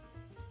there.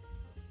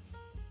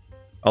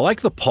 I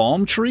like the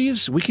palm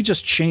trees. We could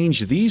just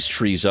change these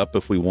trees up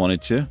if we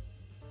wanted to.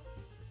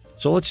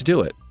 So let's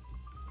do it.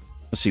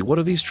 Let's see. What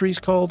are these trees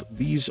called?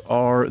 These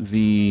are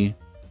the...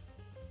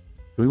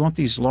 Do we want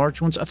these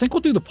large ones? I think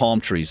we'll do the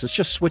palm trees. Let's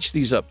just switch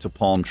these up to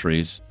palm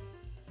trees.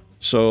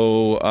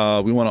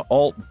 So we want to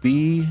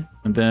Alt-B,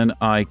 and then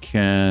I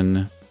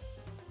can...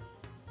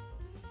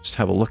 Let's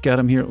have a look at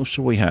them here. What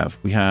do we have?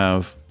 We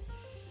have...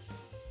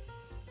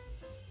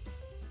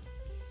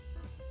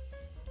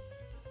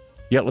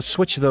 Yeah, let's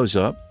switch those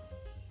up.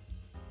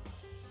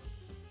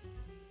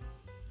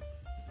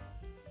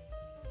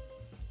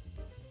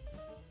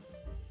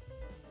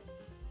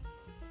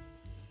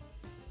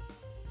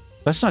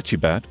 That's not too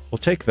bad. We'll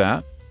take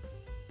that.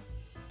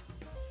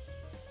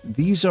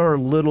 These are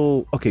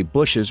little... Okay,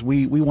 bushes.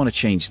 We want to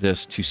change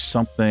this to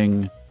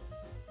something...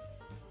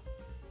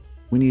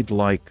 We need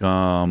like...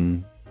 all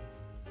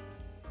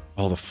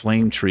the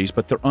flame trees,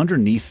 but they're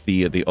underneath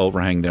the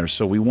overhang there,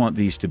 so we want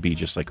these to be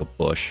just like a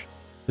bush.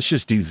 Let's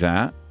just do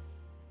that.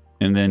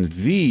 And then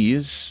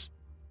these,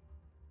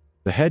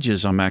 the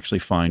hedges I'm actually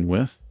fine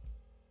with.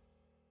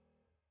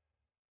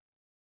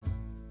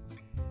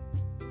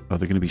 Oh,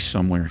 they're going to be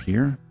somewhere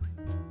here.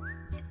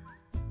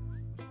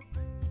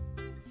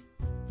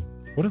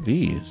 What are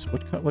these?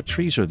 What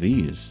trees are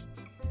these?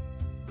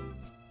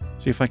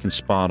 See if I can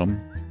spot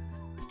them.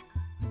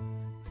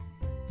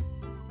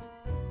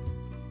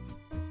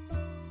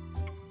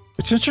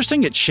 It's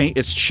interesting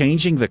it's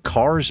changing the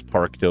cars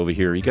parked over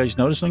here. You guys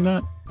noticing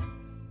that?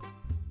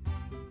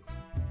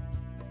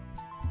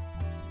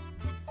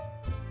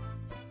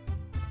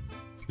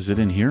 Is it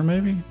in here,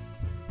 maybe?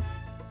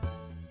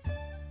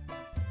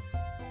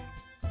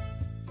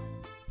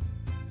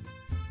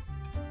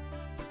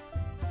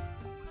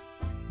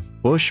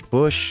 Bush,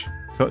 bush.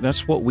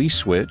 That's what we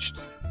switched.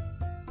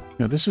 You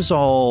know, this is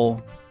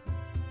all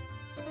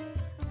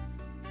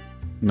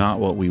not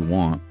what we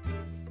want.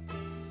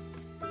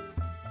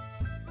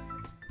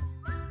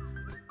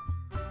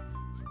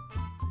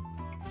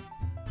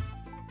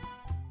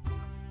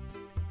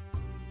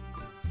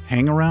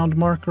 Hang around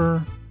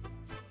marker.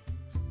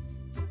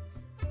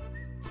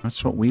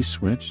 That's what we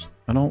switched.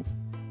 I don't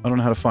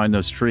know how to find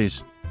those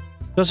trees.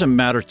 Doesn't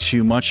matter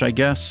too much, I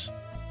guess.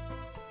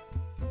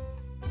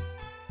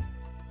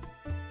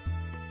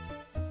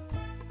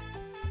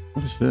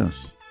 What is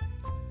this?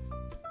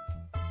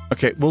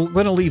 Okay, well, we're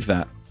gonna leave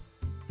that.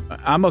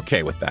 I'm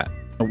okay with that.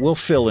 We'll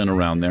fill in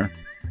around there.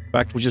 In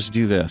fact, we'll just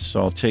do this.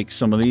 So I'll take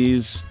some of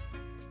these,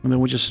 and then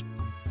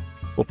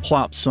we'll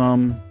plop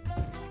some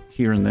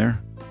here and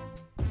there.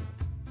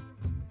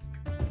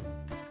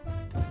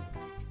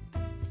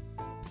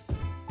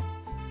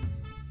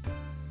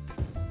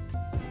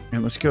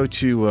 And let's go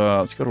to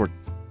our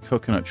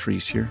coconut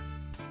trees here.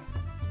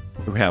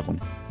 Do we have them?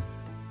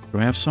 Do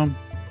we have some?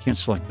 Can't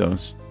select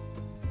those.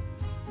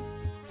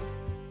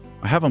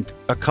 I have them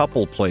a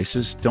couple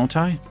places, don't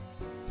I?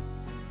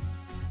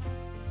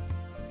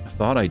 I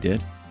thought I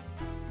did.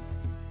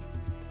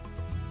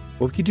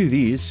 Well, we could do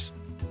these.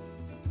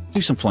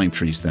 Do some flame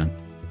trees then.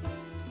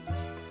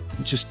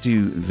 Just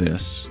do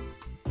this.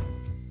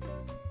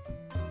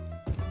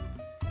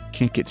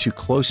 Can't get too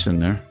close in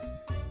there.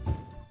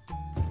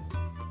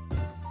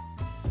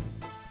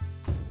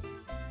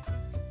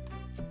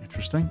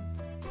 Interesting.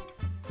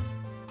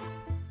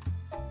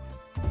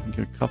 Get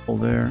a couple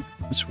there.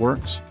 This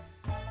works.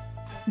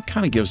 It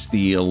kind of gives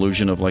the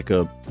illusion of like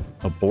a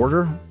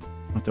border.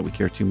 Not that we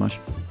care too much.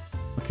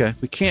 Okay,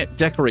 we can't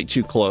decorate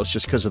too close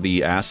just because of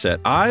the asset.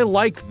 I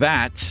like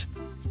that.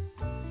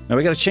 Now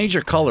we got to change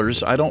our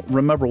colors. I don't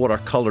remember what our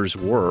colors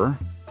were.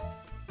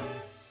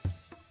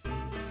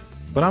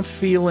 But I'm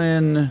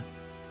feeling... I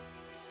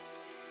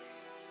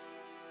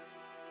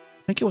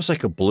think it was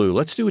like a blue.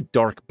 Let's do a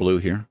dark blue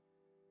here.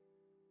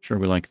 Sure,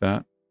 we like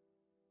that.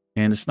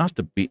 And it's not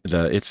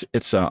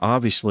it's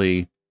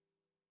obviously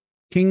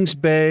Kings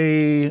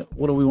Bay.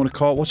 What do we want to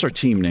call it? What's our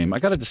team name? I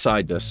got to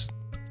decide this.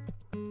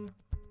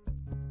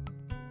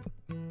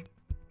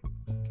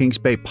 Kings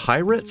Bay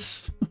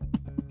Pirates?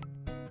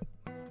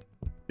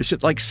 Is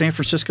it like San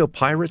Francisco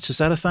Pirates? Is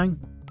that a thing?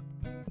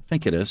 I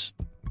think it is.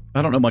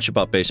 I don't know much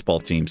about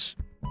baseball teams.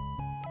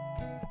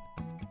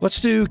 Let's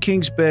do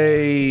Kings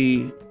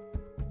Bay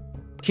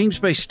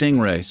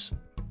Stingrays.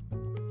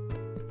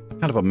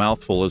 Kind of a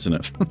mouthful, isn't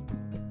it?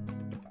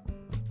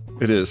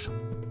 It is.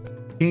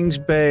 Kings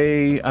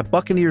Bay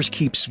Buccaneers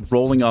keeps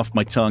rolling off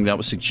my tongue. That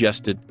was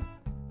suggested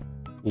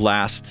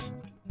last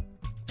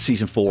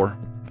season 4.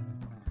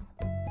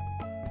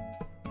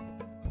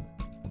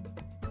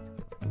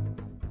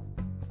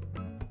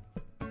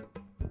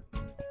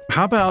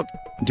 How about,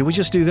 do we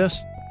just do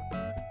this?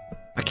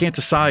 I can't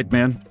decide,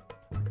 man.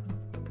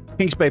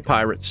 Kings Bay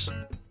Pirates.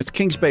 It's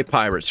Kings Bay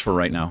Pirates for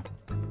right now.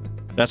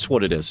 That's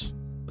what it is.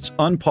 Let's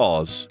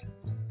unpause.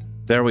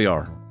 There we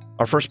are.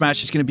 Our first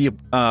match is going to be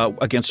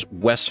against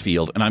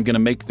Westfield, and I'm going to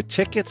make the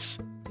tickets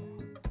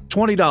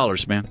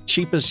 $20, man.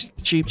 Cheap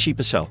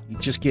as hell. You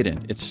just get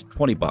in. It's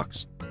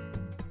 $20.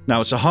 Now,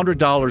 it's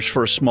 $100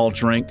 for a small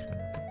drink,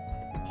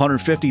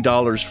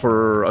 $150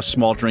 for a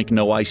small drink,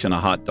 no ice, and a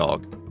hot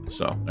dog.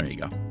 So, there you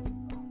go.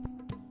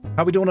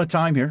 How we doing on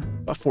time here?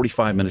 About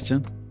 45 minutes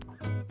in.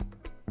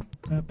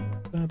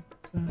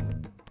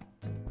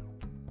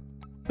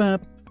 All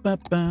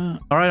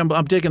right,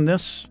 I'm digging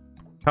this.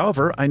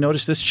 However, I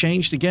noticed this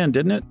changed again,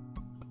 didn't it?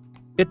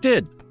 It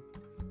did.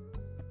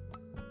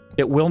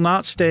 It will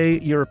not stay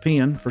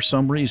European for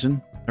some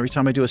reason. Every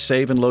time I do a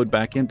save and load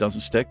back in, it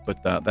doesn't stick,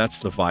 but that's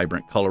the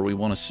vibrant color we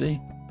want to see.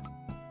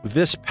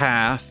 This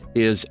path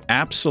is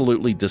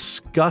absolutely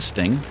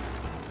disgusting.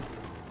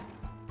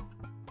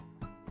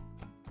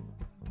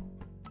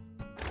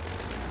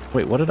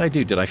 Wait, what did I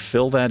do? Did I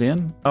fill that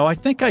in? Oh, I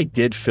think I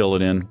did fill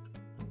it in.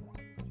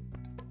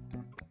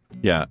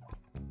 Yeah.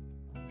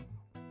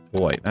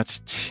 Boy,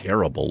 that's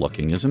terrible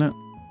looking, isn't it?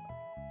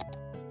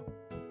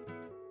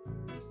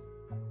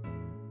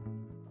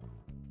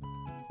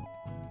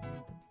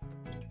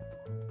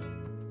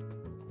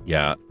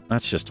 Yeah,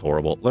 that's just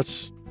horrible.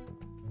 Let's...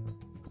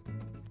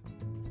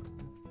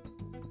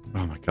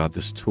 Oh my god,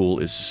 this tool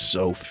is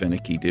so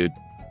finicky, dude.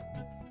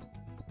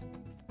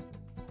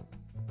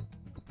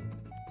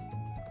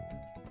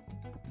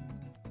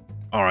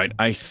 All right,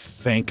 I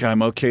think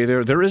I'm okay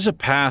there. There is a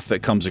path that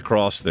comes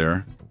across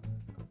there.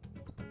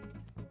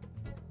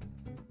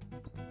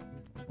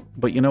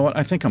 But you know what?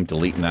 I think I'm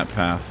deleting that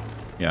path.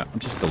 Yeah, I'm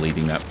just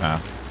deleting that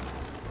path.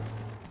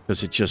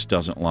 Because it just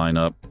doesn't line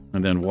up.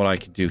 And then what I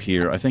could do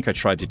here, I think I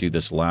tried to do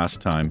this last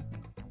time.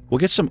 We'll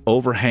get some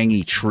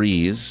overhangy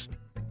trees.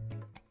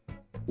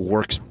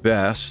 Works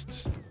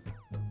best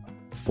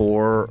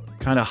for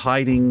kind of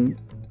hiding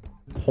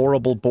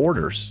horrible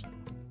borders.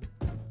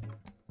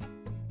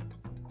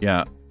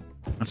 Yeah,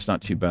 that's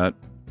not too bad.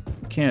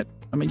 You can't,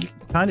 I mean, you can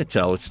kind of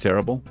tell it's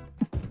terrible.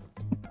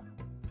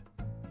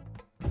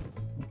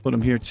 Put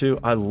them here too.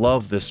 I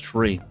love this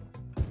tree.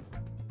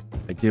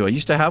 I do. I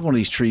used to have one of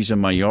these trees in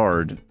my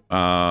yard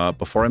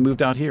before I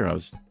moved out here.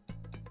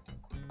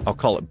 I'll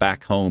call it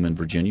back home in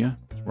Virginia.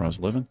 That's where I was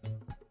living.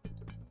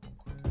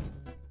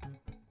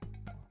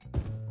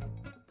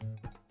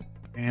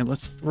 And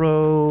let's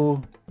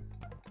throw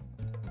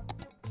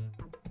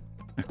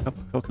a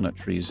couple of coconut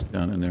trees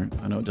down in there.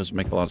 I know it doesn't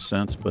make a lot of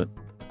sense, but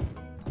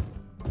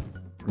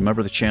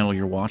remember the channel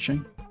you're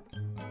watching.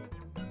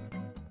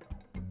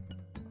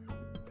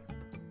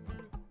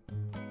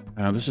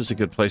 This is a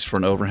good place for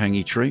an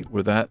overhangy tree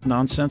where that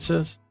nonsense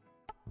is.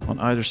 On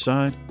either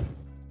side,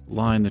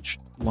 line that.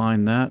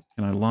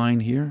 Can I line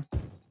here?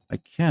 I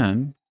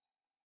can.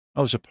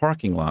 Oh, there's a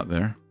parking lot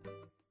there.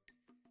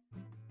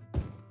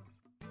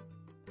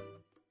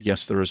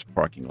 Yes, there is a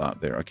parking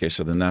lot there. Okay,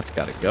 so then that's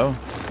got to go.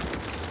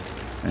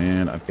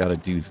 And I've got to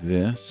do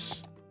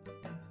this.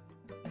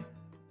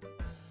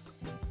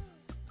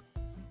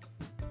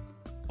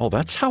 Oh,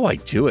 that's how I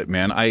do it,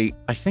 man. I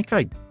think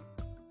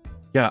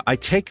yeah, I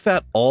take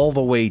that all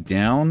the way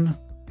down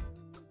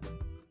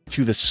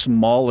to the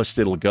smallest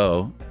it'll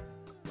go.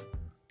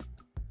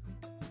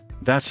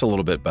 That's a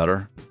little bit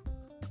better.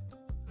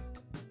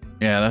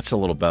 Yeah, that's a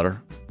little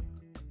better.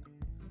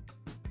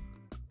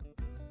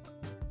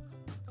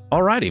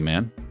 Alrighty,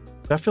 man.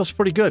 That feels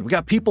pretty good. We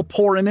got people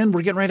pouring in.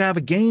 We're getting ready to have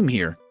a game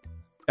here.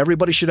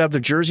 Everybody should have their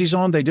jerseys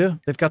on. They do.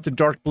 They've got the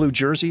dark blue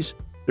jerseys.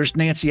 There's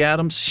Nancy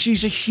Adams.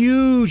 She's a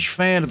huge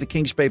fan of the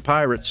Kings Bay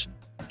Pirates.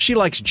 She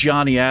likes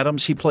Johnny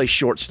Adams. He plays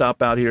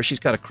shortstop out here. She's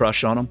got a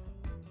crush on him.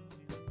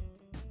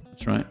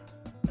 That's right.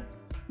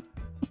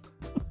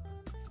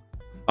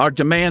 Our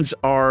demands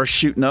are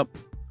shooting up.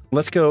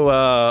 Let's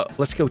go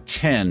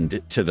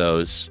tend to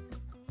those.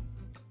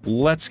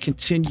 Let's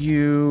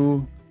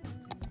continue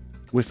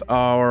with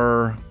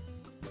our...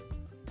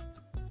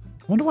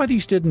 I wonder why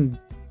these didn't...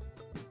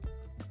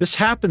 This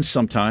happens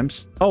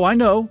sometimes. Oh, I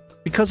know.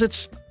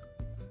 Because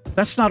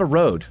that's not a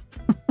road.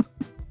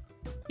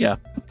 Yeah.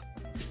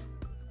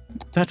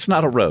 That's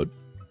not a road.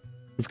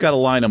 We've got to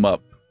line them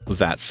up with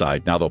that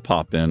side. Now they'll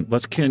pop in.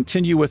 Let's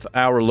continue with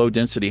our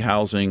low-density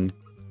housing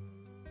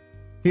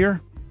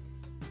here.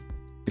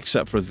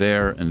 Except for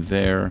there, and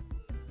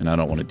I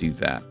don't want to do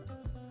that.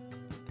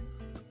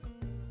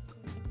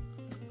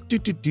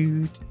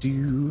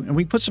 And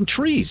we put some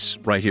trees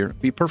right here.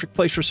 Be a perfect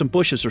place for some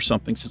bushes or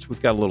something since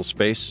we've got a little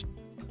space.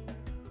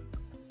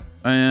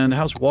 And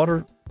how's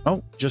water?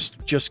 Oh,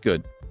 just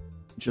good.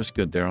 Just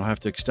good there. I'll have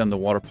to extend the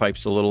water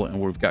pipes a little,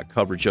 and we've got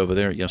coverage over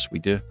there. Yes, we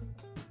do.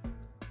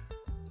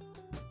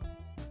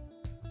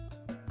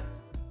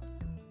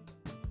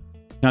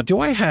 Now, do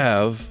I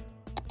have...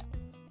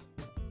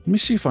 Let me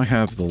see if I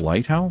have the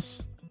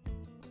lighthouse.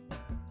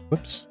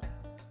 Whoops.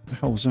 What the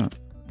hell was that?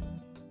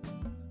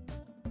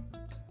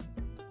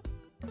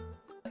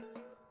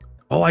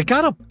 Oh, I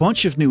got a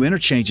bunch of new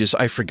interchanges.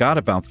 I forgot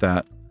about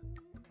that.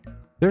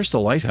 There's the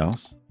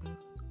lighthouse.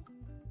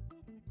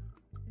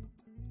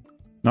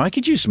 Now, I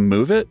could just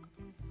move it.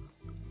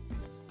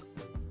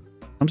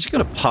 I'm just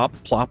going to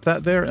plop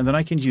that there, and then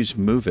I can use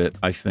move it,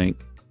 I think,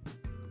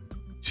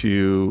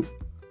 to...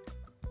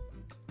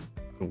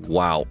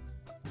 Wow.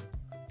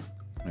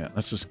 Yeah,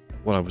 that's just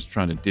what I was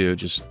trying to do.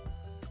 Just...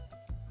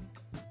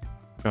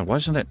 God, why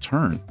doesn't that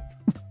turn?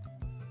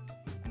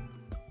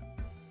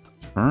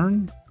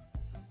 Turn?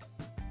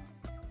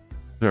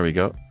 There we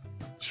go.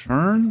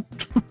 Turn?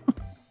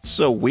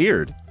 So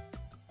weird.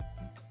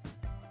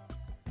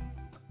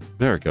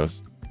 There it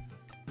goes.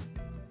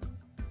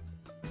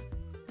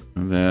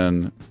 And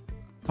then...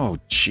 Oh,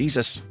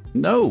 Jesus.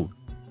 No!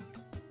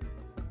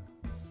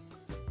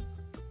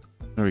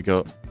 There we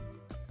go.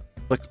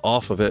 Click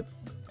off of it.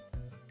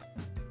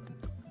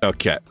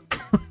 Okay.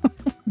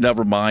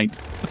 Never mind.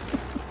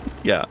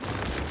 Yeah.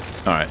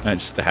 All right. I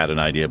just had an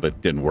idea, but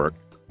it didn't work.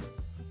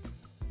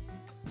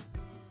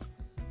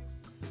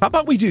 How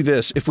about we do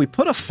this? If we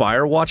put a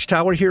fire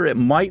watchtower here, it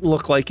might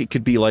look like it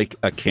could be like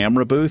a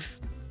camera booth.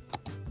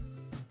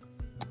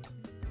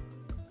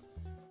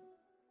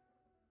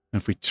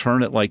 If we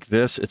turn it like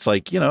this, it's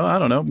like, you know, I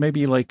don't know,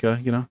 maybe like,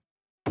 you know.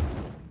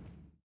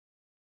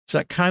 Does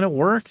that kind of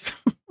work?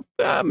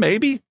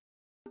 Maybe.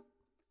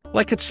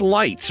 Like it's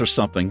lights or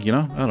something, you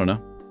know? I don't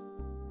know.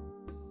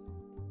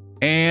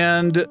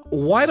 And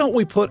why don't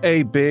we put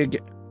a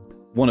big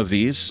one of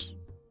these?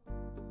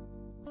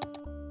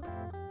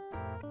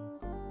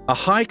 A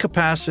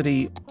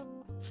high-capacity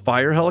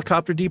fire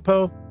helicopter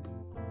depot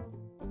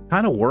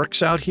kind of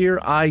works out here.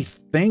 I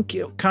think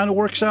it kind of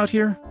works out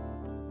here.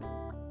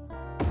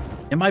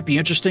 It might be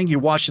interesting. You're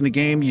watching the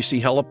game, you see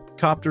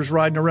helicopters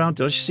riding around.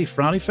 Don't you see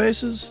frowny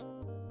faces?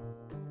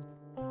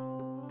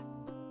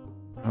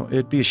 Oh,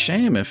 it'd be a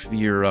shame if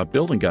your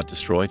building got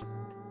destroyed.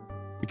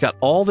 We got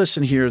all this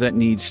in here that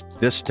needs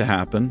this to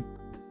happen.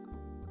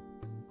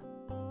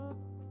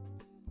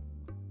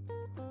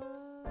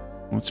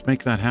 Let's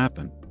make that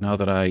happen, now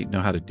that I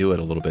know how to do it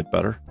a little bit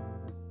better.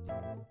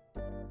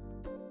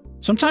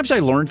 Sometimes I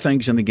learn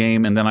things in the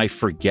game and then I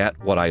forget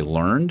what I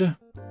learned.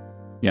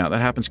 Yeah,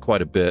 that happens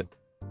quite a bit.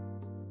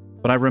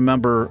 But I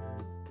remember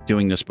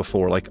doing this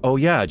before, like, oh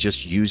yeah,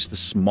 just use the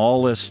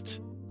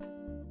smallest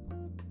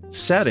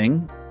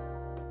setting.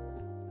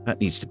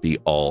 That needs to be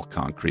all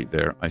concrete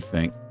there, I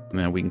think. And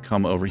then we can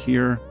come over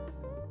here.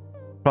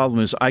 Problem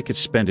is, I could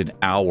spend an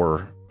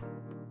hour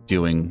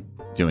doing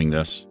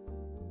this.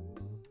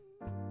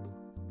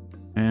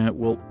 And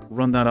we'll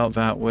run that out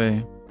that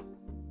way.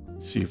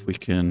 See if we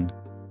can...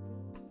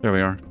 There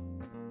we are.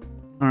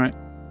 All right.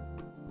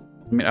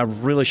 I mean, I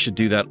really should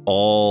do that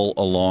all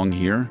along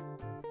here.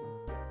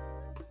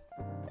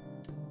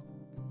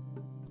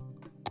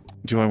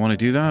 Do I want to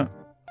do that?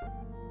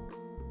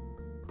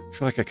 I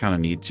feel like I kind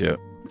of need to.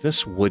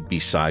 This would be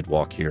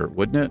sidewalk here,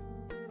 wouldn't it?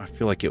 I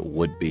feel like it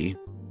would be.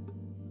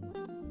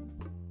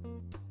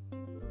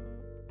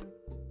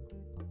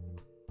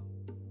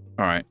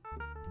 All right.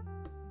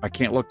 I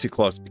can't look too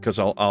close because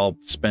I'll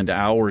spend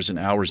hours and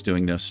hours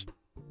doing this.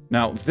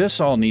 Now,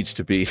 this all needs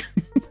to be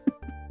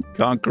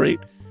concrete.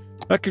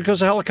 That could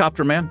goes a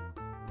helicopter, man.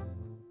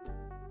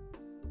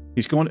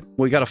 He's going to,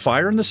 we got a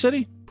fire in the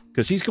city?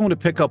 Because he's going to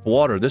pick up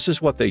water. This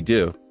is what they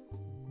do.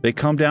 They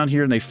come down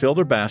here and they fill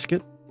their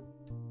basket.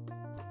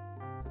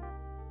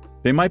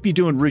 They might be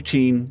doing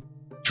routine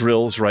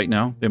drills right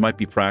now. They might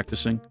be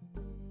practicing.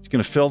 He's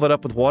going to fill that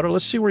up with water.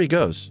 Let's see where he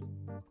goes.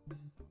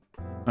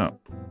 Oh,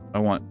 I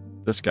want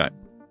this guy.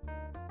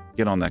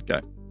 Get on that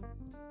guy.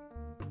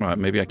 All right,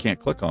 maybe I can't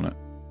click on it.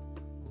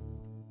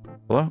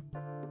 Hello?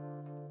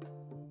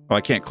 Oh,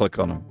 I can't click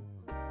on him.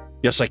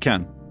 Yes, I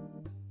can.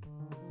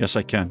 Yes,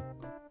 I can.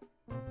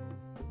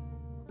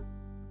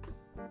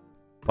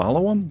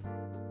 Follow him?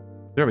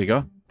 There we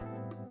go.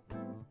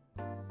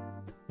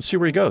 Let's see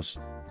where he goes.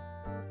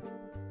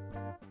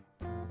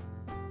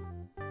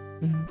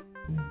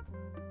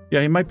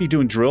 Yeah, he might be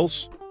doing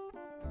drills.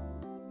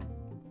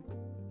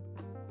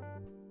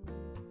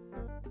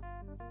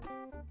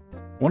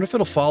 Wonder if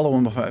it'll follow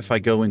him if I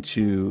go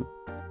into...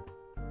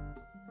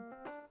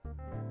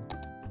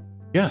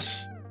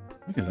 Yes.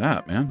 Look at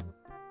that, man.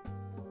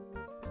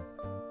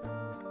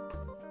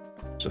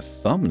 There's a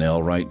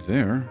thumbnail right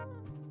there,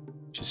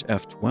 which is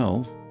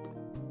F12.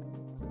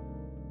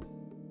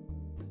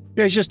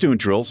 Yeah, he's just doing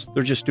drills.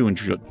 They're just doing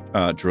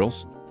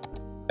drills.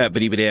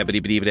 Okay,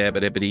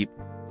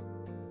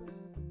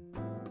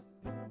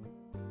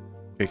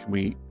 can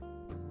we...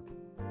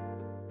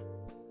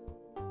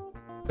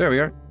 There we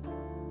are.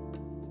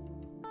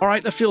 All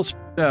right, that feels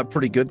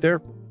pretty good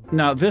there.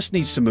 Now, this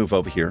needs to move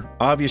over here.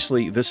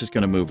 Obviously, this is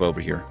going to move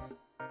over here.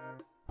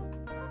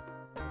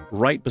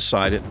 Right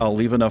beside it. I'll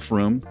leave enough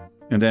room.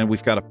 And then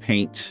we've got to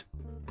paint.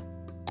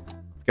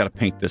 We've got to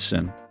paint this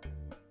in.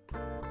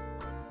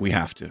 We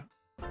have to.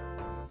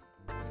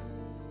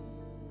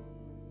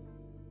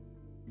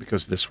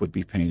 Because this would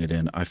be painted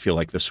in. I feel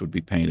like this would be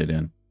painted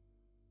in.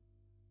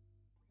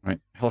 Right?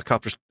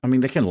 Helicopters, I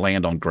mean, they can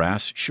land on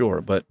grass,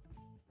 sure, but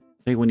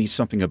they would need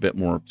something a bit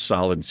more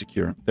solid and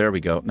secure. There we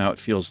go. Now it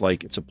feels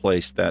like it's a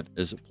place that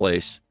is a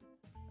place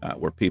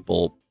where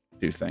people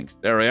do things.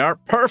 There we are.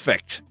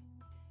 Perfect.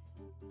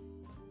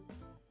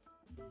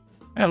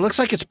 Yeah, it looks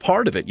like it's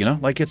part of it, you know?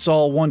 Like it's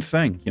all one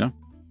thing, you know?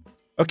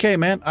 Okay,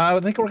 man. I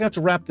think we're going to have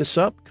to wrap this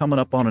up. Coming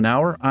up on an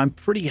hour. I'm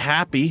pretty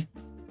happy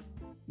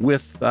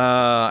with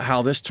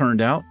how this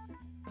turned out.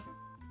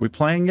 We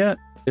playing yet?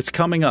 It's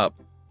coming up.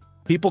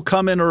 People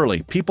come in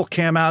early. People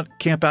camp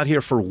out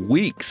here for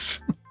weeks.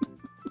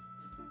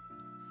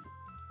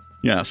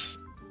 Yes.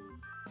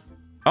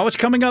 Oh, it's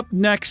coming up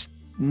next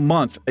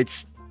month.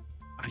 It's,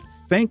 I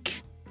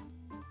think,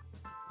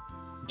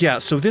 yeah,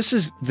 so this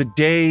is the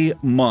day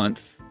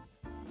month.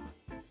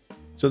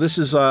 So this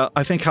is,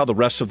 I think, how the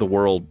rest of the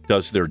world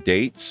does their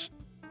dates.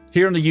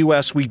 Here in the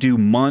U.S., we do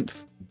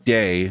month,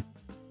 day,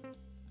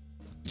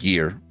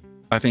 year.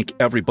 I think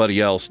everybody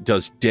else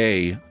does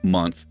day,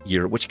 month,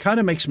 year, which kind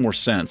of makes more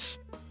sense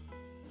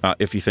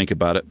if you think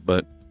about it.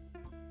 But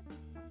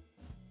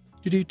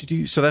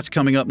so that's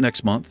coming up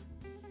next month.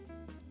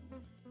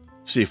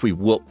 See if we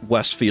whoop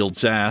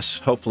Westfield's ass.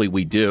 Hopefully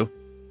we do.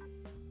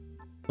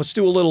 Let's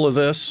do a little of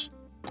this.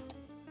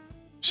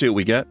 See what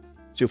we get.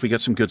 See if we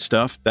get some good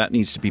stuff. That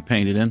needs to be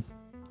painted in.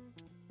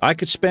 I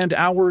could spend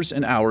hours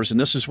and hours, and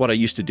this is what I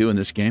used to do in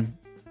this game.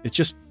 It's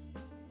just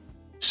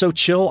so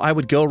chill. I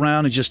would go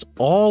around and just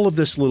all of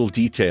this little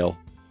detail.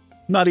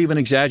 Not even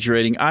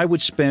exaggerating. I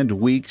would spend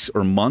weeks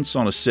or months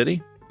on a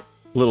city,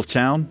 little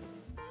town.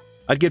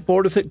 I'd get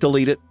bored with it,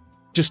 delete it.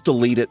 Just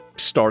delete it,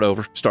 start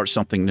over, start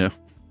something new.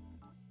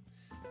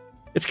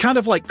 It's kind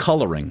of like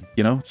coloring,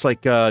 you know? It's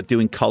like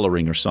doing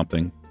coloring or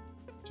something.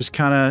 Just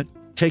kind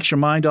of takes your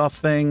mind off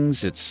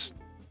things. It's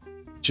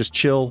just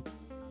chill.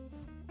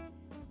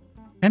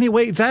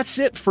 Anyway, that's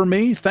it for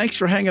me. Thanks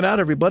for hanging out,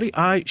 everybody.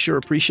 I sure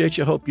appreciate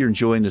you. Hope you're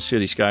enjoying the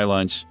City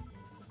Skylines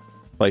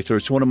playthrough.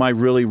 It's one of my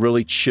really,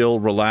 really chill,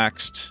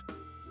 relaxed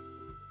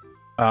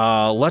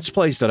Let's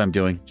Plays that I'm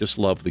doing. Just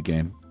love the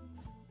game.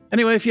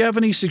 Anyway, if you have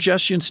any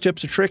suggestions,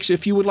 tips, or tricks,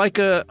 if you would like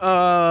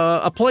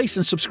a place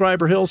in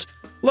Subscriber Hills,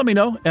 let me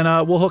know, and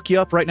we'll hook you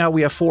up. Right now,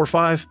 we have 4 or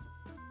 5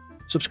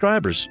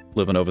 subscribers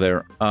living over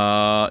there.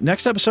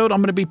 Next episode, I'm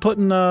going to be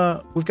putting...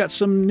 we've got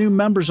some new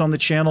members on the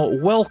channel.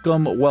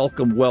 Welcome,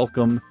 welcome,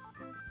 welcome.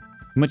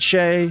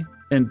 Mache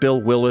and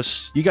Bill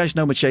Willis. You guys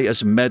know Mache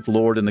as Med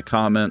Lord in the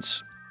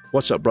comments.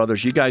 What's up,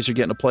 brothers? You guys are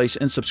getting a place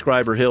in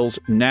Subscriber Hills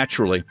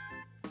naturally.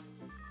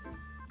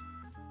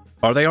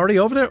 Are they already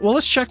over there? Well,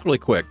 let's check really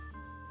quick.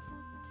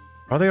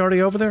 Are they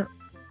already over there?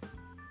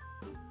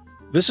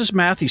 This is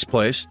Matthew's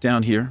place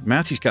down here.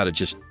 Matthew's got a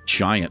just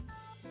giant.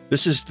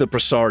 This is the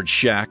Brassard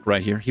shack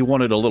right here. He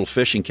wanted a little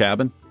fishing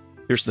cabin.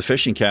 Here's the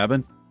fishing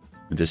cabin.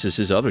 And this is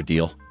his other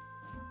deal.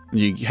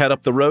 You head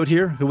up the road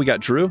here. Who we got?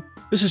 Drew.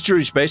 This is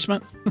Drew's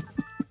basement.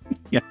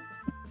 Yeah.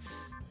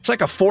 It's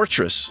like a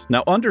fortress.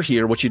 Now, under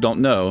here, what you don't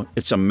know,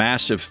 it's a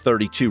massive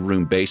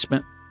 32-room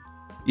basement.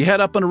 You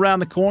head up and around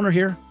the corner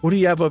here. What do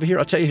you have over here?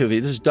 I'll tell you who.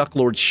 This is Duck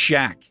Lord's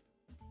shack.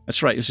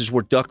 That's right. This is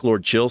where Duck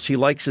Lord chills. He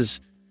likes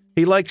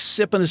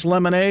sipping his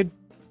lemonade.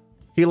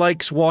 He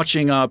likes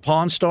watching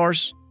Pawn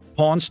Stars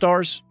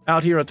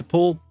out here at the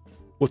pool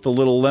with the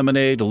little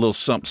lemonade, a little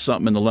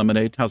something in the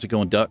lemonade. How's it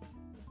going, Duck?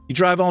 You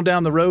drive on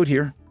down the road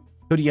here.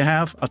 Who do you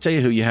have? I'll tell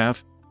you who you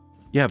have.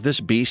 You have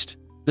this beast.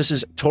 This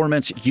is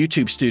Torment's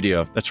YouTube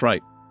studio. That's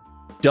right.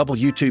 Double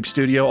YouTube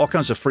studio. All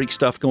kinds of freak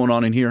stuff going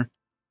on in here.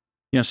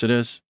 Yes, it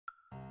is.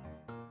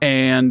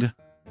 And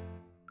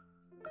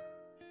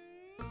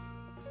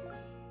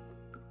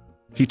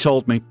he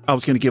told me I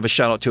was going to give a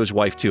shout out to his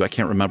wife too. I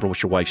can't remember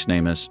what your wife's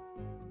name is.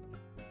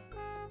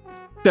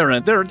 They're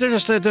living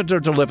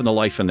the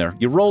life in there.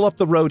 You roll up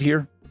the road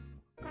here.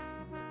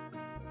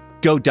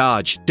 Go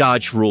Dodge.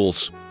 Dodge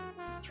rules.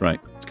 That's right.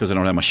 It's because I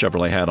don't have my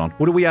Chevrolet hat on.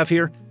 What do we have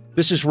here?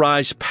 This is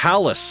Rise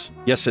Palace.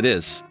 Yes, it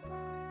is.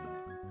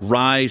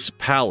 Rise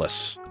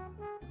Palace.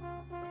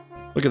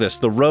 Look at this.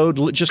 The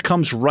road just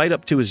comes right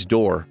up to his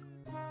door.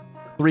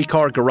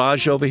 3-car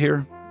garage over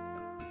here.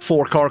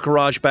 4-car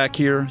garage back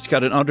here. It's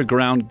got an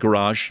underground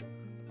garage.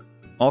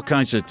 All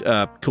kinds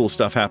of cool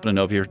stuff happening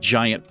over here.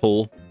 Giant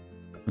pool.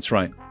 That's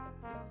right.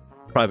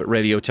 Private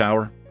radio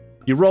tower.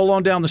 You roll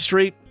on down the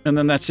street, and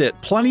then that's it.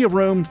 Plenty of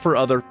room for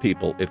other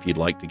people if you'd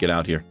like to get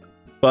out here.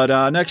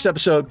 But next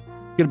episode,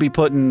 going to be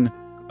putting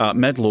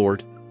Med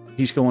Lord.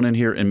 He's going in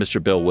here, and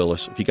Mr. Bill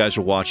Willis. If you guys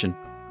are watching,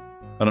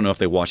 I don't know if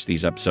they watch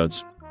these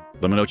episodes.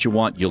 Let me know what you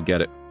want. You'll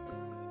get it.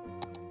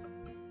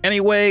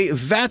 Anyway,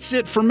 that's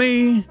it for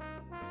me.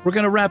 we're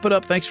going to wrap it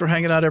up. Thanks for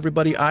hanging out,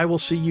 everybody. I will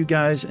see you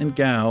guys and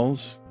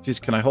gals.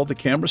 Jeez, can I hold the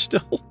camera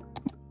still?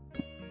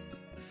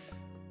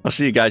 I'll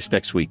see you guys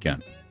next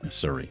weekend.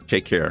 Sorry.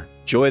 Take care.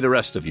 Enjoy the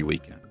rest of your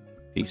weekend.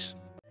 Peace.